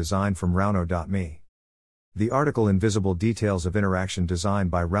Interaction Design from Rauno.me. The article Invisible Details of Interaction Design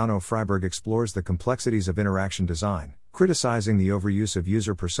by Rauno Freiberg explores the complexities of interaction design, criticizing the overuse of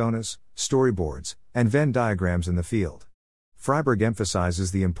user personas, storyboards, and Venn diagrams in the field. Freiberg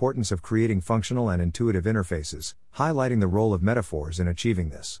emphasizes the importance of creating functional and intuitive interfaces, highlighting the role of metaphors in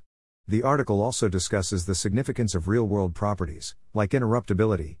achieving this. The article also discusses the significance of real-world properties, like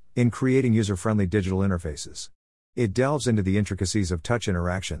interruptibility, in creating user-friendly digital interfaces. It delves into the intricacies of touch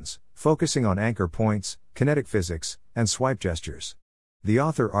interactions, focusing on anchor points, kinetic physics, and swipe gestures. The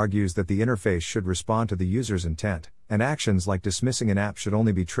author argues that the interface should respond to the user's intent, and actions like dismissing an app should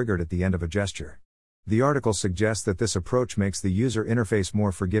only be triggered at the end of a gesture. The article suggests that this approach makes the user interface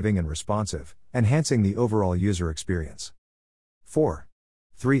more forgiving and responsive, enhancing the overall user experience. 4.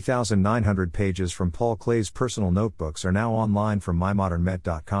 3,900 pages from Paul Clay's personal notebooks are now online from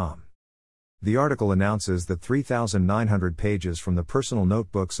mymodernmet.com. The article announces that 3,900 pages from the personal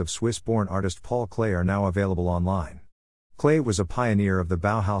notebooks of Swiss-born artist Paul Clay are now available online. Clay was a pioneer of the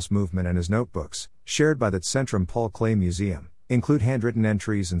Bauhaus movement, and his notebooks, shared by the Zentrum Paul Clay Museum, include handwritten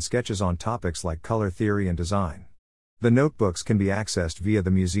entries and sketches on topics like color theory and design. The notebooks can be accessed via the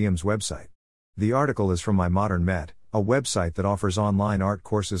museum's website. The article is from My Modern Met, a website that offers online art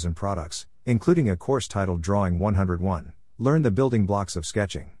courses and products, including a course titled Drawing 101, Learn the Building Blocks of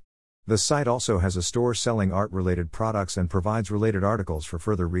Sketching. The site also has a store selling art-related products and provides related articles for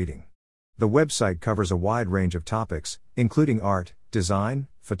further reading. The website covers a wide range of topics, including art, design,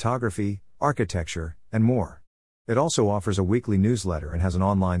 photography, architecture, and more. It also offers a weekly newsletter and has an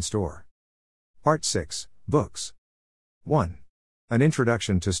online store. Part 6, Books. 1. An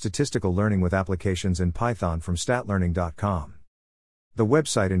Introduction to Statistical Learning with Applications in Python from statlearning.com. The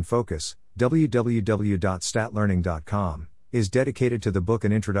website in focus, www.statlearning.com, is dedicated to the book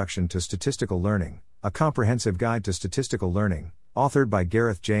An Introduction to Statistical Learning, a comprehensive guide to statistical learning, authored by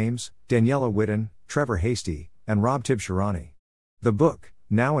Gareth James, Daniela Whitten, Trevor Hasty, and Rob Tibshirani. The book,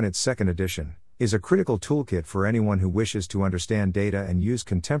 now in its second edition, is a critical toolkit for anyone who wishes to understand data and use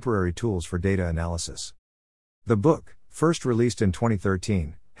contemporary tools for data analysis. The book, first released in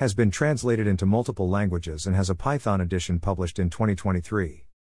 2013, has been translated into multiple languages and has a Python edition published in 2023.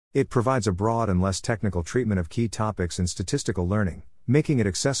 It provides a broad and less technical treatment of key topics in statistical learning, making it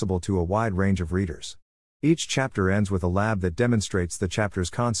accessible to a wide range of readers. Each chapter ends with a lab that demonstrates the chapter's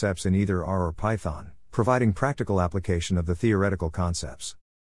concepts in either R or Python, providing practical application of the theoretical concepts.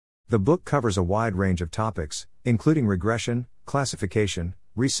 The book covers a wide range of topics, including regression, classification,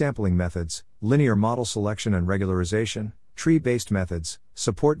 resampling methods, linear model selection and regularization, tree-based methods,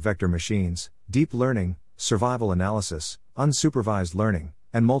 support vector machines, deep learning, survival analysis, unsupervised learning,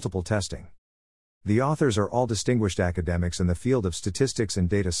 and multiple testing. The authors are all distinguished academics in the field of statistics and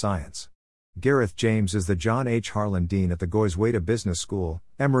data science. Gareth James is the John H. Harlan Dean at the Goizueta Business School,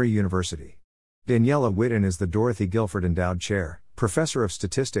 Emory University. Daniela Whitten is the Dorothy Guilford Endowed Chair, Professor of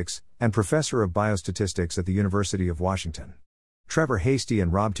Statistics, and Professor of Biostatistics at the University of Washington. Trevor Hasty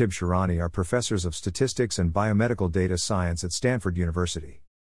and Rob Tibshirani are Professors of Statistics and Biomedical Data Science at Stanford University.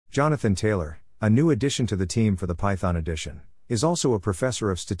 Jonathan Taylor, a new addition to the team for the Python edition, is also a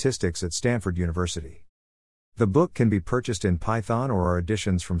Professor of Statistics at Stanford University. The book can be purchased in Python or are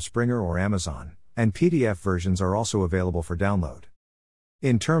editions from Springer or Amazon, and PDF versions are also available for download.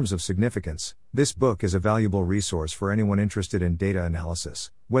 In terms of significance, this book is a valuable resource for anyone interested in data analysis,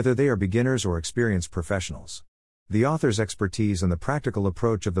 whether they are beginners or experienced professionals. The author's expertise and the practical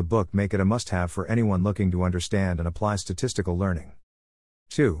approach of the book make it a must-have for anyone looking to understand and apply statistical learning.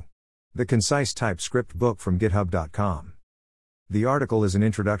 2. The Concise TypeScript Book from GitHub.com. The article is an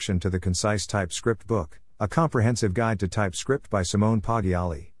introduction to the Concise TypeScript Book, a comprehensive guide to TypeScript by Simone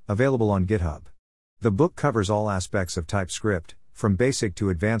Poggiali, available on GitHub. The book covers all aspects of TypeScript, from basic to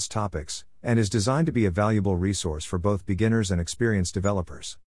advanced topics, and is designed to be a valuable resource for both beginners and experienced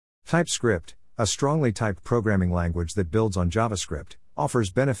developers. TypeScript, a strongly typed programming language that builds on JavaScript,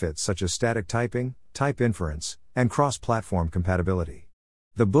 offers benefits such as static typing, type inference, and cross-platform compatibility.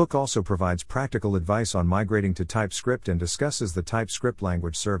 The book also provides practical advice on migrating to TypeScript and discusses the TypeScript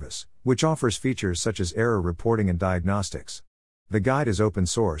language service, which offers features such as error reporting and diagnostics. The guide is open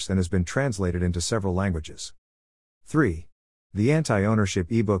source and has been translated into several languages. 3. The Anti-Ownership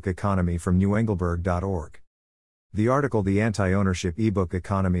eBook Economy from newengelberg.org. The article The Anti-Ownership eBook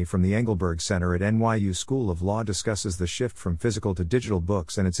Economy from the Engelberg Center at NYU School of Law discusses the shift from physical to digital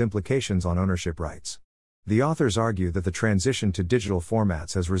books and its implications on ownership rights. The authors argue that the transition to digital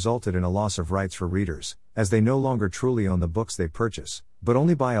formats has resulted in a loss of rights for readers, as they no longer truly own the books they purchase, but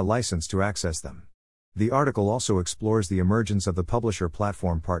only buy a license to access them. The article also explores the emergence of the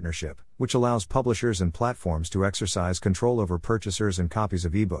Publisher-Platform Partnership, which allows publishers and platforms to exercise control over purchasers and copies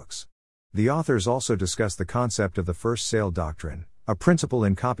of ebooks. The authors also discuss the concept of the first sale doctrine, a principle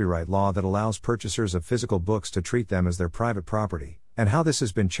in copyright law that allows purchasers of physical books to treat them as their private property, and how this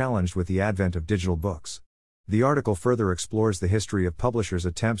has been challenged with the advent of digital books. The article further explores the history of publishers'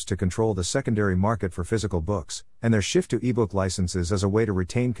 attempts to control the secondary market for physical books, and their shift to ebook licenses as a way to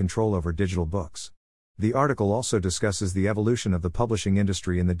retain control over digital books. The article also discusses the evolution of the publishing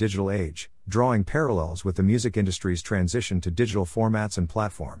industry in the digital age, drawing parallels with the music industry's transition to digital formats and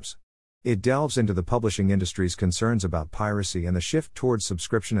platforms. It delves into the publishing industry's concerns about piracy and the shift towards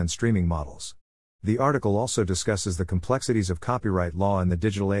subscription and streaming models. The article also discusses the complexities of copyright law in the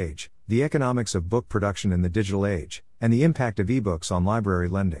digital age, the economics of book production in the digital age, and the impact of ebooks on library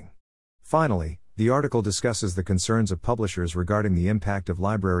lending. Finally, the article discusses the concerns of publishers regarding the impact of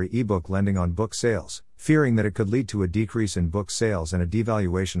library ebook lending on book sales, fearing that it could lead to a decrease in book sales and a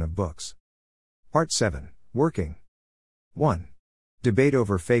devaluation of books. Part 7. Working. 1. Debate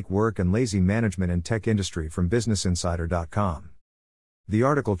over fake work and lazy management in tech industry from BusinessInsider.com. The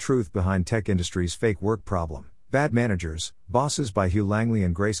article Truth Behind Tech Industry's Fake Work Problem, Bad Managers, Bosses by Hugh Langley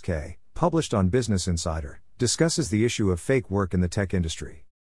and Grace K., published on Business Insider, discusses the issue of fake work in the tech industry.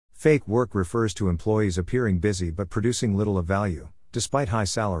 Fake work refers to employees appearing busy but producing little of value, despite high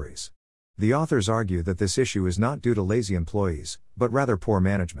salaries. The authors argue that this issue is not due to lazy employees, but rather poor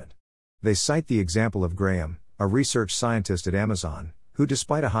management. They cite the example of Graham, a research scientist at Amazon, who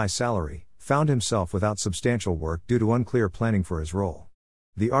despite a high salary, found himself without substantial work due to unclear planning for his role.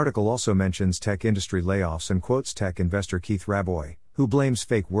 The article also mentions tech industry layoffs and quotes tech investor Keith Rabois, who blames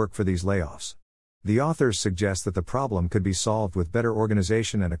fake work for these layoffs. The authors suggest that the problem could be solved with better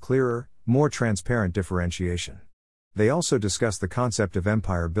organization and a clearer, more transparent differentiation. They also discuss the concept of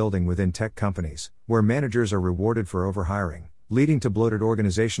empire building within tech companies, where managers are rewarded for overhiring, leading to bloated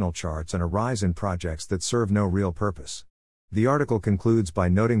organizational charts and a rise in projects that serve no real purpose. The article concludes by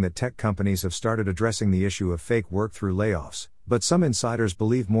noting that tech companies have started addressing the issue of fake work through layoffs, but some insiders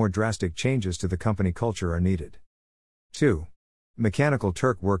believe more drastic changes to the company culture are needed. 2. Mechanical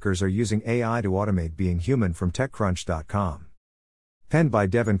Turk workers are using AI to automate being human from TechCrunch.com. Penned by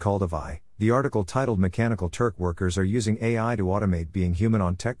Devin Kaldavai, the article titled Mechanical Turk Workers Are Using AI to Automate Being Human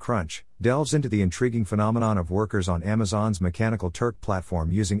on TechCrunch delves into the intriguing phenomenon of workers on Amazon's Mechanical Turk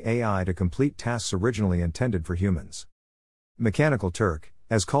platform using AI to complete tasks originally intended for humans. Mechanical Turk,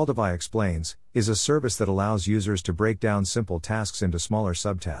 as Kaldavai explains, is a service that allows users to break down simple tasks into smaller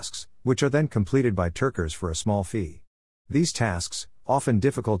subtasks, which are then completed by Turkers for a small fee. These tasks, often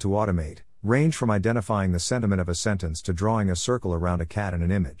difficult to automate, range from identifying the sentiment of a sentence to drawing a circle around a cat in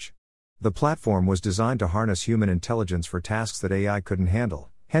an image. The platform was designed to harness human intelligence for tasks that AI couldn't handle,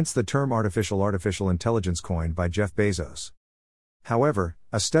 hence the term artificial intelligence coined by Jeff Bezos. However,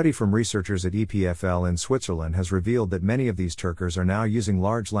 a study from researchers at EPFL in Switzerland has revealed that many of these Turkers are now using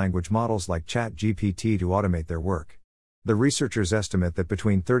large language models like ChatGPT to automate their work. The researchers estimate that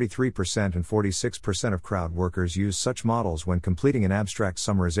between 33% and 46% of crowd workers use such models when completing an abstract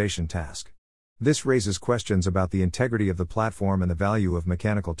summarization task. This raises questions about the integrity of the platform and the value of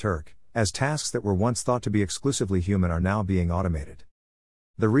Mechanical Turk, as tasks that were once thought to be exclusively human are now being automated.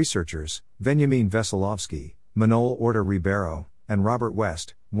 The researchers, Veniamin Veselovsky, Manol Orta Ribeiro, and Robert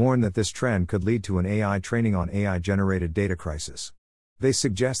West, warn that this trend could lead to an AI training on AI-generated data crisis. They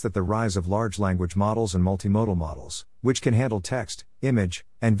suggest that the rise of large language models and multimodal models, which can handle text, image,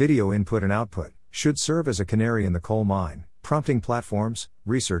 and video input and output, should serve as a canary in the coal mine, prompting platforms,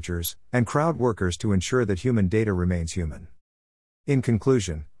 researchers, and crowd workers to ensure that human data remains human. In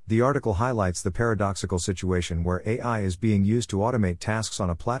conclusion, the article highlights the paradoxical situation where AI is being used to automate tasks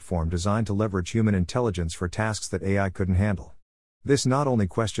on a platform designed to leverage human intelligence for tasks that AI couldn't handle. This not only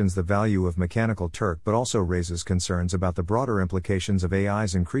questions the value of Mechanical Turk but also raises concerns about the broader implications of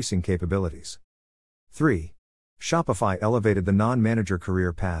AI's increasing capabilities. 3. Shopify elevated the non-manager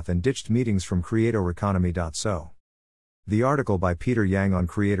career path and ditched meetings from creatoreconomy.so. The article by Peter Yang on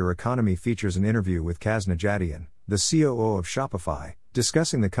Creator Economy features an interview with Kaz Nejatian, the COO of Shopify,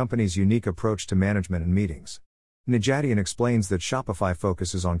 discussing the company's unique approach to management and meetings. Nejatian explains that Shopify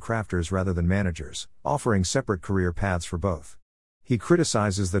focuses on crafters rather than managers, offering separate career paths for both. He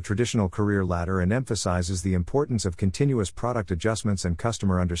criticizes the traditional career ladder and emphasizes the importance of continuous product adjustments and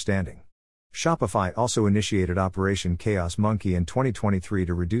customer understanding. Shopify also initiated Operation Chaos Monkey in 2023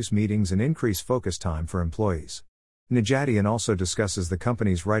 to reduce meetings and increase focus time for employees. Nejatian also discusses the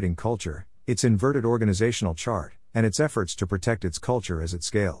company's writing culture, its inverted organizational chart, and its efforts to protect its culture as it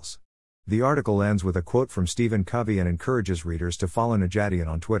scales. The article ends with a quote from Stephen Covey and encourages readers to follow Nejatian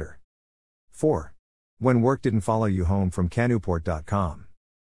on Twitter. 4. When Work Didn't Follow You Home from CalNewport.com.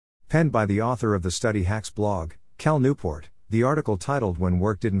 Penned by the author of the Study Hacks blog, Cal Newport, the article titled When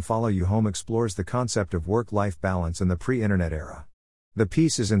Work Didn't Follow You Home explores the concept of work-life balance in the pre-internet era. The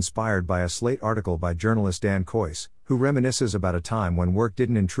piece is inspired by a Slate article by journalist Dan Kois, who reminisces about a time when work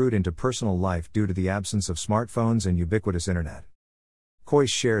didn't intrude into personal life due to the absence of smartphones and ubiquitous internet. Kois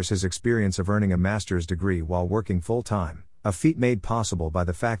shares his experience of earning a master's degree while working full-time, a feat made possible by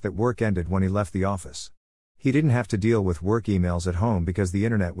the fact that work ended when he left the office. He didn't have to deal with work emails at home because the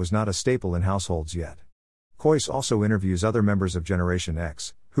internet was not a staple in households yet. Kois also interviews other members of Generation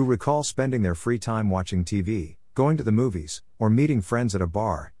X, who recall spending their free time watching TV, going to the movies, or meeting friends at a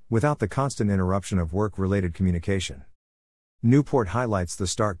bar, without the constant interruption of work-related communication. Newport highlights the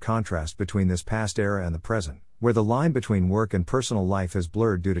stark contrast between this past era and the present, where the line between work and personal life has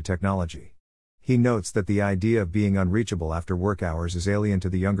blurred due to technology. He notes that the idea of being unreachable after work hours is alien to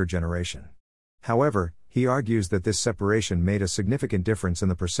the younger generation. However, he argues that this separation made a significant difference in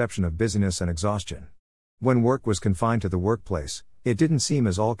the perception of busyness and exhaustion. When work was confined to the workplace, it didn't seem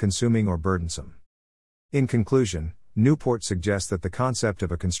as all-consuming or burdensome. In conclusion, Newport suggests that the concept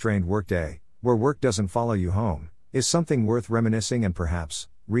of a constrained workday, where work doesn't follow you home, is something worth reminiscing and perhaps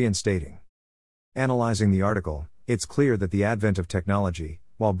reinstating. Analyzing the article, it's clear that the advent of technology,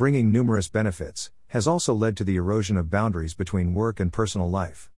 while bringing numerous benefits, has also led to the erosion of boundaries between work and personal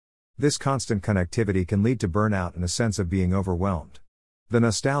life. This constant connectivity can lead to burnout and a sense of being overwhelmed. The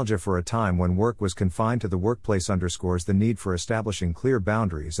nostalgia for a time when work was confined to the workplace underscores the need for establishing clear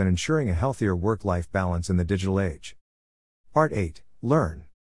boundaries and ensuring a healthier work-life balance in the digital age. Part 8. Learn.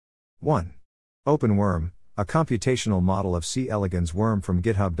 1. OpenWorm, a computational model of C. elegans worm from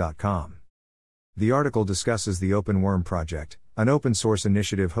github.com. The article discusses the OpenWorm project, an open-source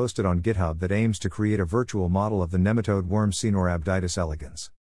initiative hosted on GitHub that aims to create a virtual model of the nematode worm Caenorhabditis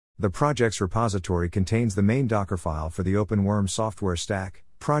elegans. The project's repository contains the main Docker file for the OpenWorm software stack,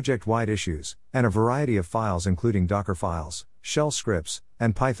 project-wide issues, and a variety of files including Docker files, shell scripts,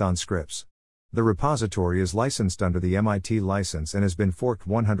 and Python scripts. The repository is licensed under the MIT license and has been forked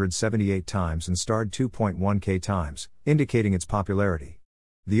 178 times and starred 2.1k times, indicating its popularity.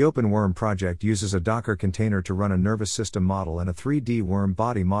 The OpenWorm project uses a Docker container to run a nervous system model and a 3D worm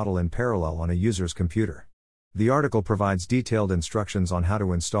body model in parallel on a user's computer. The article provides detailed instructions on how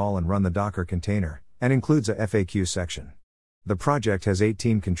to install and run the Docker container, and includes a FAQ section. The project has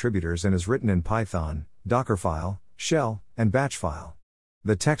 18 contributors and is written in Python, Dockerfile, Shell, and Batch file.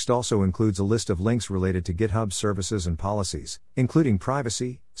 The text also includes a list of links related to GitHub services and policies, including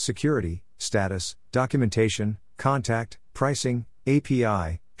privacy, security, status, documentation, contact, pricing,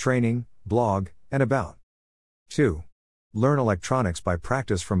 API, training, blog, and about. 2. Learn electronics by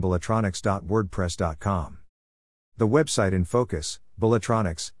practice from bulletronics.wordpress.com. The website in focus,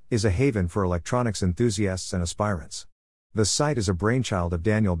 Bulletronics, is a haven for electronics enthusiasts and aspirants. The site is a brainchild of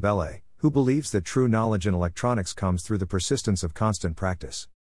Daniel Belle, who believes that true knowledge in electronics comes through the persistence of constant practice.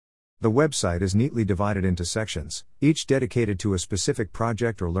 The website is neatly divided into sections, each dedicated to a specific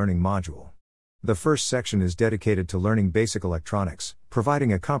project or learning module. The first section is dedicated to learning basic electronics,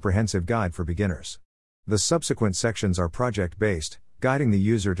 providing a comprehensive guide for beginners. The subsequent sections are project-based, guiding the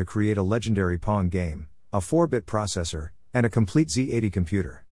user to create a legendary Pong game, a 4-bit processor, and a complete Z80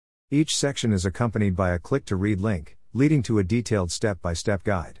 computer. Each section is accompanied by a click-to-read link, leading to a detailed step-by-step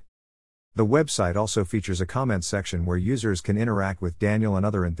guide. The website also features a comment section where users can interact with Daniel and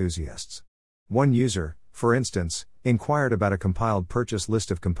other enthusiasts. One user, for instance, inquired about a compiled purchase list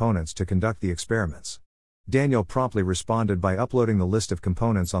of components to conduct the experiments. Daniel promptly responded by uploading the list of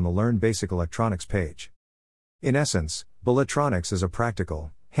components on the Learn Basic Electronics page. In essence, Bulletronics is a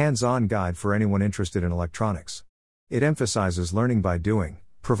practical, hands-on guide for anyone interested in electronics. It emphasizes learning by doing,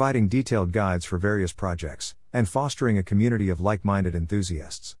 providing detailed guides for various projects, and fostering a community of like-minded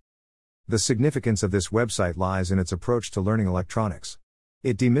enthusiasts. The significance of this website lies in its approach to learning electronics.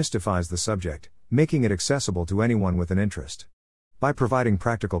 It demystifies the subject, making it accessible to anyone with an interest. By providing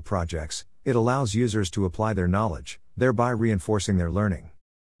practical projects, it allows users to apply their knowledge, thereby reinforcing their learning.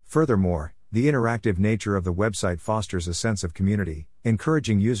 Furthermore, the interactive nature of the website fosters a sense of community,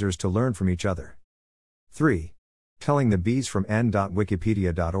 encouraging users to learn from each other. 3. Telling the Bees from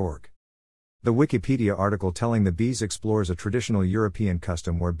n.wikipedia.org. The Wikipedia article Telling the Bees explores a traditional European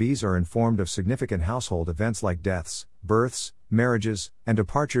custom where bees are informed of significant household events like deaths, births, marriages, and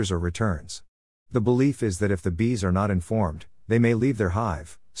departures or returns. The belief is that if the bees are not informed, they may leave their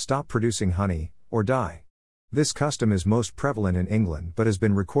hive, stop producing honey, or die. This custom is most prevalent in England but has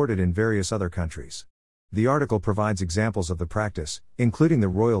been recorded in various other countries. The article provides examples of the practice, including the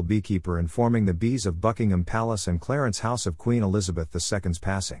royal beekeeper informing the bees of Buckingham Palace and Clarence House of Queen Elizabeth II's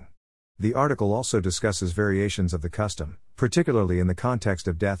passing. The article also discusses variations of the custom, particularly in the context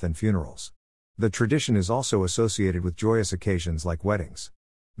of death and funerals. The tradition is also associated with joyous occasions like weddings.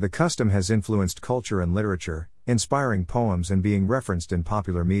 The custom has influenced culture and literature, inspiring poems and being referenced in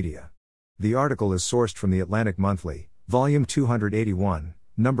popular media. The article is sourced from the Atlantic Monthly, Volume 281,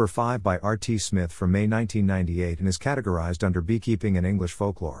 Number 5 by R.T. Smith from May 1998 and is categorized under beekeeping and English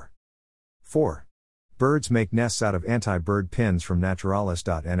folklore. 4. Birds make nests out of anti-bird pins from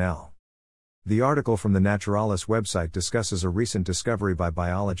naturalis.nl. The article from the Naturalis website discusses a recent discovery by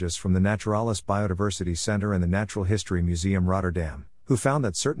biologists from the Naturalis Biodiversity Center and the Natural History Museum Rotterdam, who found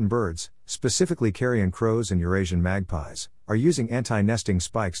that certain birds, specifically carrion crows and Eurasian magpies, are using anti-nesting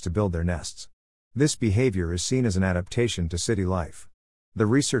spikes to build their nests. This behavior is seen as an adaptation to city life. The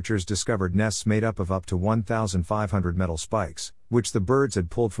researchers discovered nests made up of up to 1,500 metal spikes, which the birds had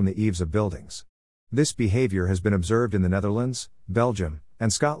pulled from the eaves of buildings. This behavior has been observed in the Netherlands, Belgium,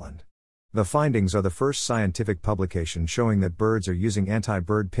 and Scotland. The findings are the first scientific publication showing that birds are using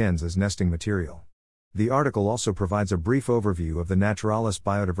anti-bird pins as nesting material. The article also provides a brief overview of the Naturalis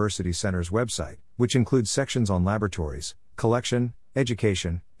Biodiversity Center's website, which includes sections on laboratories, collection,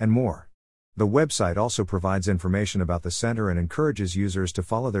 education, and more. The website also provides information about the center and encourages users to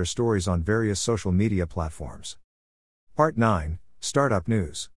follow their stories on various social media platforms. Part 9, Startup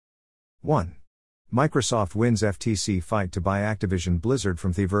News. 1. Microsoft wins FTC fight to buy Activision Blizzard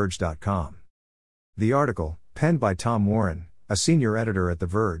from TheVerge.com. The article, penned by Tom Warren, a senior editor at The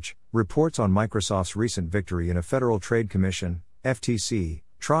Verge, reports on Microsoft's recent victory in a Federal Trade Commission (FTC)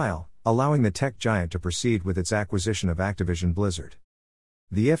 trial, allowing the tech giant to proceed with its acquisition of Activision Blizzard.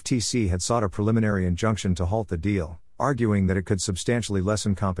 The FTC had sought a preliminary injunction to halt the deal, arguing that it could substantially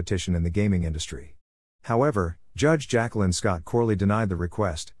lessen competition in the gaming industry. However, Judge Jacqueline Scott Corley denied the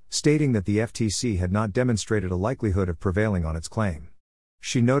request, stating that the FTC had not demonstrated a likelihood of prevailing on its claim.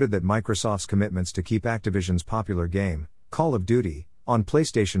 She noted that Microsoft's commitments to keep Activision's popular game, Call of Duty, on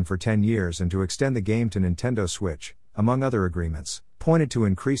PlayStation for 10 years and to extend the game to Nintendo Switch, among other agreements, pointed to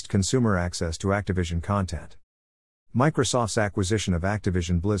increased consumer access to Activision content. Microsoft's acquisition of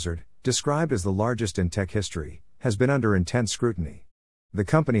Activision Blizzard, described as the largest in tech history, has been under intense scrutiny. The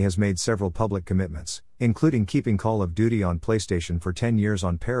company has made several public commitments, including keeping Call of Duty on PlayStation for 10 years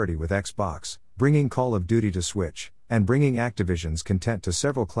on parity with Xbox, bringing Call of Duty to Switch, and bringing Activision's content to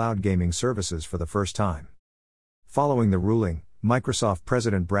several cloud gaming services for the first time. Following the ruling, Microsoft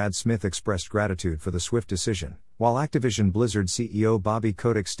President Brad Smith expressed gratitude for the swift decision, while Activision Blizzard CEO Bobby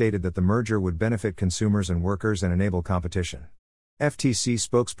Kotick stated that the merger would benefit consumers and workers and enable competition. FTC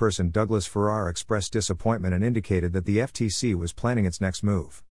spokesperson Douglas Farrar expressed disappointment and indicated that the FTC was planning its next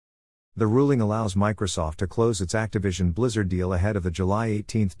move. The ruling allows Microsoft to close its Activision Blizzard deal ahead of the July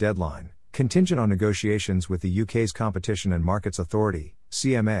 18 deadline, contingent on negotiations with the UK's Competition and Markets Authority,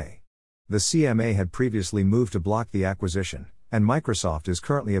 CMA. The CMA had previously moved to block the acquisition, and Microsoft is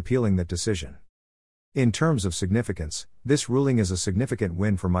currently appealing that decision. In terms of significance, this ruling is a significant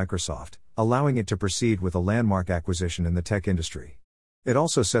win for Microsoft, allowing it to proceed with a landmark acquisition in the tech industry. It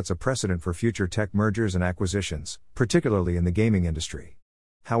also sets a precedent for future tech mergers and acquisitions, particularly in the gaming industry.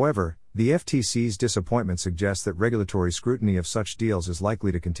 However, the FTC's disappointment suggests that regulatory scrutiny of such deals is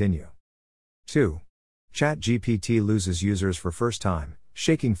likely to continue. 2. ChatGPT loses users for first time,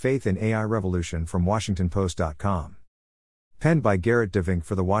 shaking faith in AI revolution from WashingtonPost.com. Penned by Garrett DeVink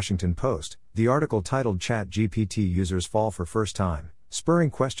for The Washington Post, the article titled ChatGPT users fall for first time, spurring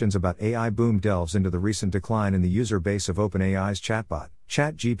questions about AI boom delves into the recent decline in the user base of OpenAI's chatbot,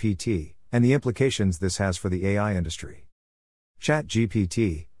 ChatGPT, and the implications this has for the AI industry.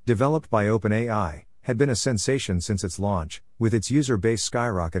 ChatGPT, developed by OpenAI, had been a sensation since its launch, with its user base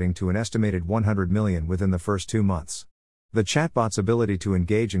skyrocketing to an estimated 100 million within the first 2 months. The chatbot's ability to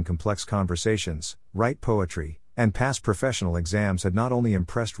engage in complex conversations, write poetry, and pass professional exams had not only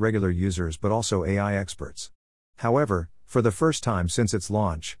impressed regular users but also AI experts. However, for the first time since its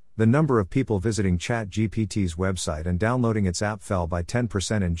launch, the number of people visiting ChatGPT's website and downloading its app fell by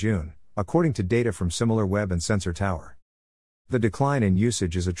 10% in June, according to data from SimilarWeb and Sensor Tower. The decline in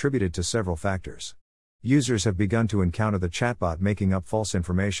usage is attributed to several factors. Users have begun to encounter the chatbot making up false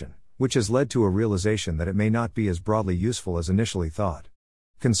information, which has led to a realization that it may not be as broadly useful as initially thought.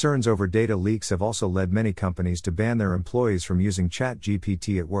 Concerns over data leaks have also led many companies to ban their employees from using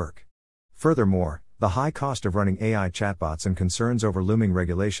ChatGPT at work. Furthermore, the high cost of running AI chatbots and concerns over looming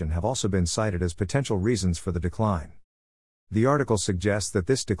regulation have also been cited as potential reasons for the decline. The article suggests that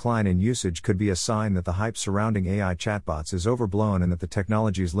this decline in usage could be a sign that the hype surrounding AI chatbots is overblown and that the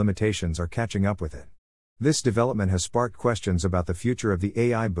technology's limitations are catching up with it. This development has sparked questions about the future of the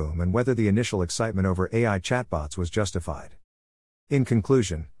AI boom and whether the initial excitement over AI chatbots was justified. In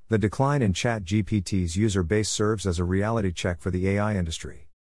conclusion, the decline in ChatGPT's user base serves as a reality check for the AI industry.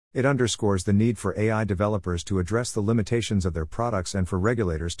 It underscores the need for AI developers to address the limitations of their products and for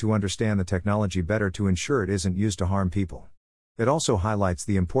regulators to understand the technology better to ensure it isn't used to harm people. It also highlights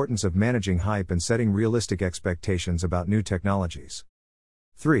the importance of managing hype and setting realistic expectations about new technologies.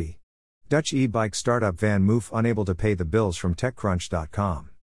 3. Dutch e-bike startup Van Moof unable to pay the bills from TechCrunch.com.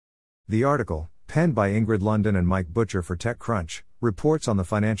 The article, penned by Ingrid London and Mike Butcher for TechCrunch, reports on the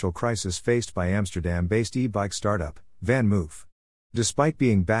financial crisis faced by Amsterdam-based e-bike startup, Van Moof. Despite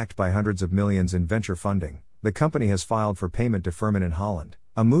being backed by hundreds of millions in venture funding, the company has filed for payment deferment in Holland,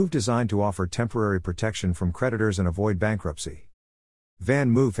 a move designed to offer temporary protection from creditors and avoid bankruptcy.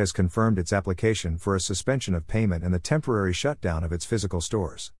 Van Moof has confirmed its application for a suspension of payment and the temporary shutdown of its physical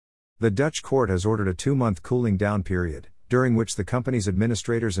stores. The Dutch court has ordered a 2-month cooling down period, during which the company's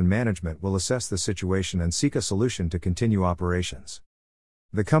administrators and management will assess the situation and seek a solution to continue operations.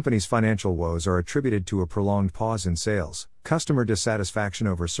 The company's financial woes are attributed to a prolonged pause in sales, customer dissatisfaction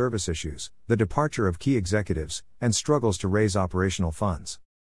over service issues, the departure of key executives, and struggles to raise operational funds.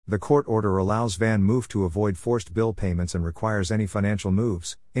 The court order allows VanMoof to avoid forced bill payments and requires any financial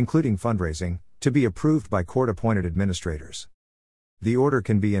moves, including fundraising, to be approved by court-appointed administrators. The order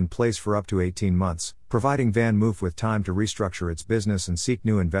can be in place for up to 18 months, providing VanMoof with time to restructure its business and seek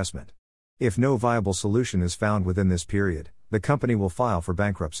new investment. If no viable solution is found within this period, the company will file for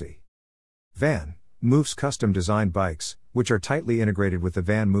bankruptcy. VanMoof's custom-designed bikes, which are tightly integrated with the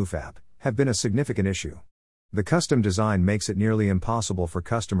VanMoof app, have been a significant issue. The custom design makes it nearly impossible for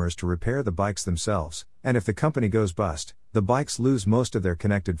customers to repair the bikes themselves, and if the company goes bust, the bikes lose most of their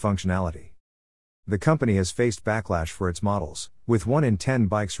connected functionality. The company has faced backlash for its models, with 1 in 10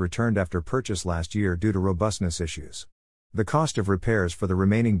 bikes returned after purchase last year due to robustness issues. The cost of repairs for the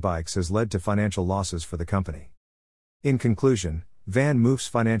remaining bikes has led to financial losses for the company. In conclusion, VanMoof's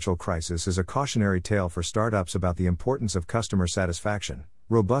financial crisis is a cautionary tale for startups about the importance of customer satisfaction,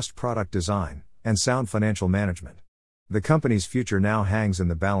 robust product design, and sound financial management. The company's future now hangs in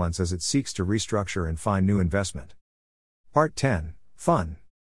the balance as it seeks to restructure and find new investment. Part 10. Fun.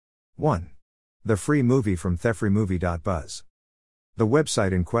 1. The Free Movie from thefreemovie.buzz. The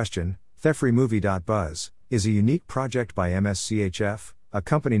website in question, thefreemovie.buzz, is a unique project by MSCHF, a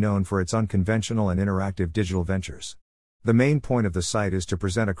company known for its unconventional and interactive digital ventures. The main point of the site is to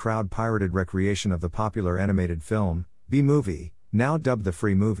present a crowd-pirated recreation of the popular animated film, B-Movie, now dubbed the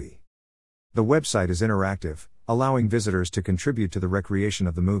Free Movie. The website is interactive, allowing visitors to contribute to the recreation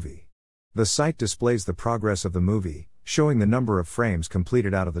of the movie. The site displays the progress of the movie, showing the number of frames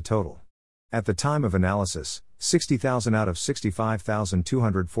completed out of the total. At the time of analysis, 60,000 out of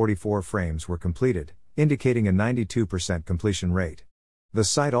 65,244 frames were completed, indicating a 92% completion rate. The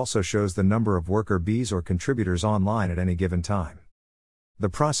site also shows the number of worker bees or contributors online at any given time. The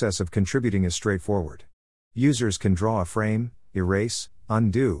process of contributing is straightforward. Users can draw a frame, erase,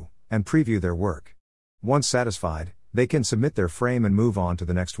 undo, and preview their work. Once satisfied, they can submit their frame and move on to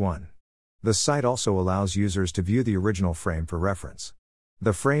the next one. The site also allows users to view the original frame for reference.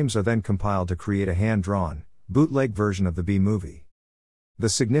 The frames are then compiled to create a hand-drawn, bootleg version of the B-Movie. The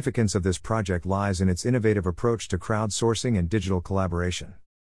significance of this project lies in its innovative approach to crowdsourcing and digital collaboration.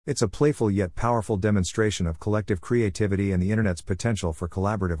 It's a playful yet powerful demonstration of collective creativity and the internet's potential for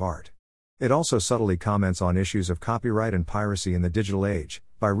collaborative art. It also subtly comments on issues of copyright and piracy in the digital age,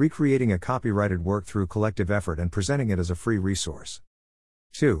 by recreating a copyrighted work through collective effort and presenting it as a free resource.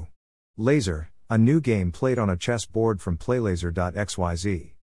 2. Laser, a new game played on a chess board from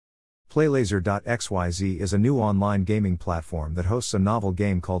playlaser.xyz. Playlaser.xyz is a new online gaming platform that hosts a novel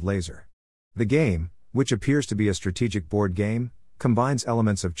game called Laser. The game, which appears to be a strategic board game, combines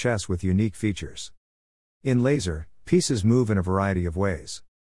elements of chess with unique features. In Laser, pieces move in a variety of ways.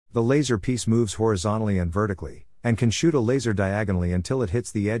 The laser piece moves horizontally and vertically, and can shoot a laser diagonally until it hits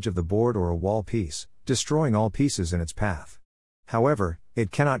the edge of the board or a wall piece, destroying all pieces in its path. However,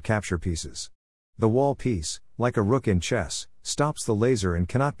 it cannot capture pieces. The wall piece, like a rook in chess, stops the laser and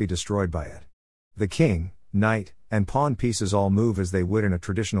cannot be destroyed by it. The king, knight, and pawn pieces all move as they would in a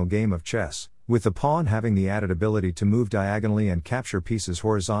traditional game of chess, with the pawn having the added ability to move diagonally and capture pieces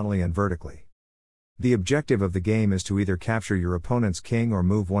horizontally and vertically. The objective of the game is to either capture your opponent's king or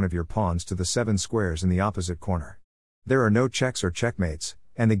move one of your pawns to the 7 squares in the opposite corner. There are no checks or checkmates,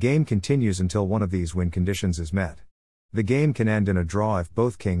 and the game continues until one of these win conditions is met. The game can end in a draw if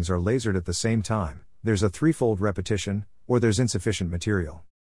both kings are lasered at the same time, there's a threefold repetition, or there's insufficient material.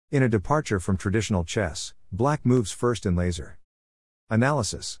 In a departure from traditional chess, black moves first in Laser.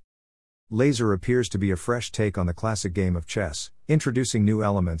 Analysis. Laser appears to be a fresh take on the classic game of chess, introducing new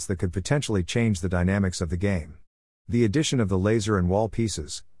elements that could potentially change the dynamics of the game. The addition of the laser and wall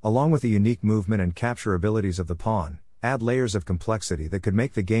pieces, along with the unique movement and capture abilities of the pawn, add layers of complexity that could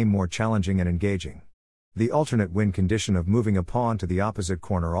make the game more challenging and engaging. The alternate win condition of moving a pawn to the opposite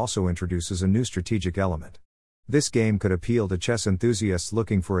corner also introduces a new strategic element. This game could appeal to chess enthusiasts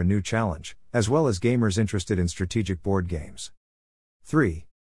looking for a new challenge, as well as gamers interested in strategic board games. 3.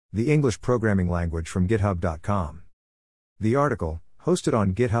 The English Programming Language from GitHub.com. The article, hosted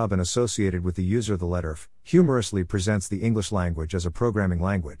on GitHub and associated with the user The Letter F, humorously presents the English language as a programming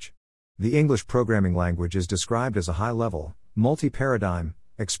language. The English programming language is described as a high-level, multi-paradigm,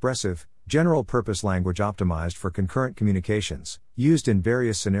 expressive, general-purpose language optimized for concurrent communications, used in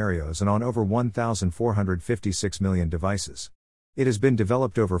various scenarios and on over 1,456 million devices. It has been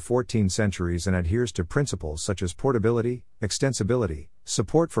developed over 14 centuries and adheres to principles such as portability, extensibility,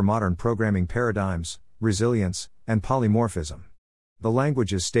 support for modern programming paradigms, resilience, and polymorphism. The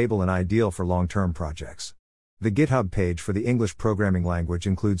language is stable and ideal for long-term projects. The GitHub page for the English programming language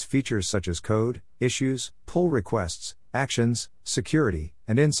includes features such as code, issues, pull requests, actions, security,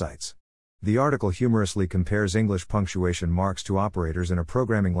 and insights. The article humorously compares English punctuation marks to operators in a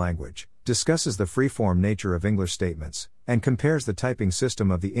programming language, discusses the free-form nature of English statements, and compares the typing system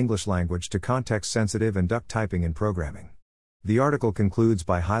of the English language to context-sensitive and duck typing in programming. The article concludes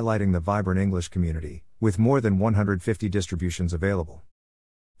by highlighting the vibrant English community, with more than 150 distributions available.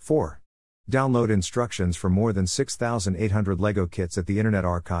 4. Download instructions for more than 6,800 LEGO kits at the Internet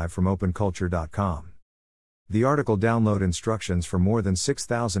Archive from openculture.com. The article Download instructions for more than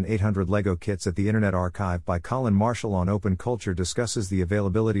 6,800 LEGO kits at the Internet Archive by Colin Marshall on Open Culture discusses the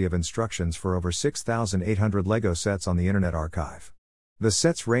availability of instructions for over 6,800 LEGO sets on the Internet Archive. The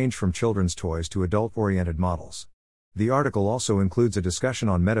sets range from children's toys to adult-oriented models. The article also includes a discussion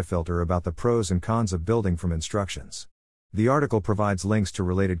on Metafilter about the pros and cons of building from instructions. The article provides links to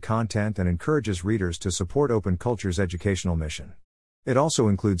related content and encourages readers to support Open Culture's educational mission. It also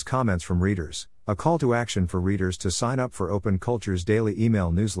includes comments from readers, a call to action for readers to sign up for Open Culture's daily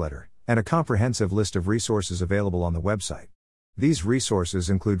email newsletter, and a comprehensive list of resources available on the website. These resources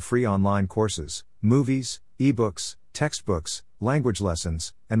include free online courses, movies, ebooks, textbooks, language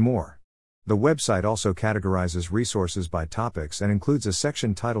lessons, and more. The website also categorizes resources by topics and includes a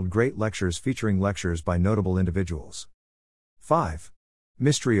section titled Great Lectures featuring lectures by notable individuals. 5.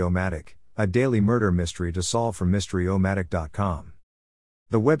 Mystery-O-Matic, a daily murder mystery to solve from mysteryomatic.com.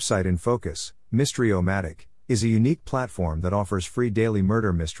 The website in focus, Mystery-O-Matic, is a unique platform that offers free daily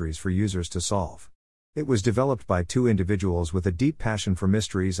murder mysteries for users to solve. It was developed by two individuals with a deep passion for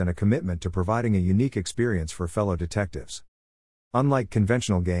mysteries and a commitment to providing a unique experience for fellow detectives. Unlike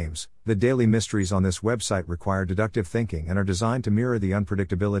conventional games, the daily mysteries on this website require deductive thinking and are designed to mirror the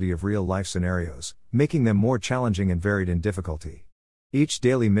unpredictability of real-life scenarios, making them more challenging and varied in difficulty. Each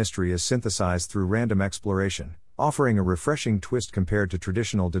daily mystery is synthesized through random exploration, offering a refreshing twist compared to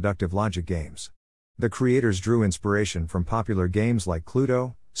traditional deductive logic games. The creators drew inspiration from popular games like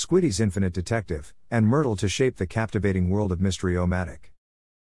Cluedo, Squiddy's Infinite Detective, and Myrtle to shape the captivating world of Mystery-O-Matic.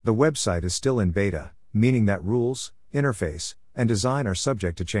 The website is still in beta, meaning that rules, interface, and design are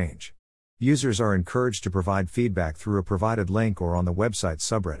subject to change. Users are encouraged to provide feedback through a provided link or on the website's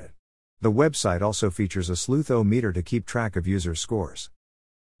subreddit. The website also features a sleuth-o-meter to keep track of users' scores.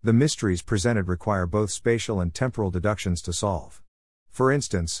 The mysteries presented require both spatial and temporal deductions to solve. For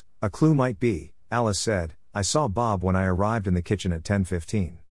instance, a clue might be, Alice said, "I saw Bob when I arrived in the kitchen at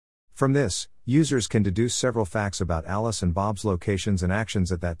 10:15. From this, users can deduce several facts about Alice and Bob's locations and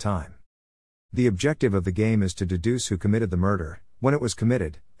actions at that time. The objective of the game is to deduce who committed the murder, when it was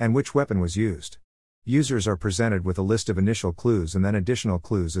committed, and which weapon was used. Users are presented with a list of initial clues and then additional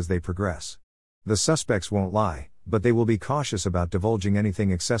clues as they progress. The suspects won't lie, but they will be cautious about divulging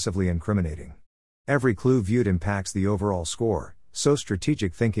anything excessively incriminating. Every clue viewed impacts the overall score, so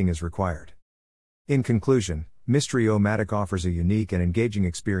strategic thinking is required. In conclusion, Mystery-O-Matic offers a unique and engaging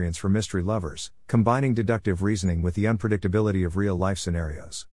experience for mystery lovers, combining deductive reasoning with the unpredictability of real-life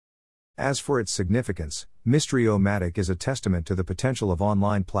scenarios. As for its significance, Mystery-O-Matic is a testament to the potential of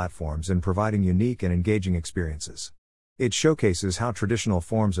online platforms in providing unique and engaging experiences. It showcases how traditional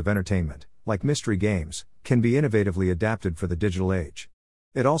forms of entertainment, like mystery games, can be innovatively adapted for the digital age.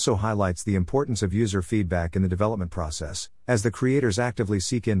 It also highlights the importance of user feedback in the development process, as the creators actively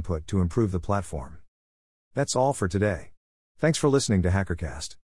seek input to improve the platform. That's all for today. Thanks for listening to Hackercast.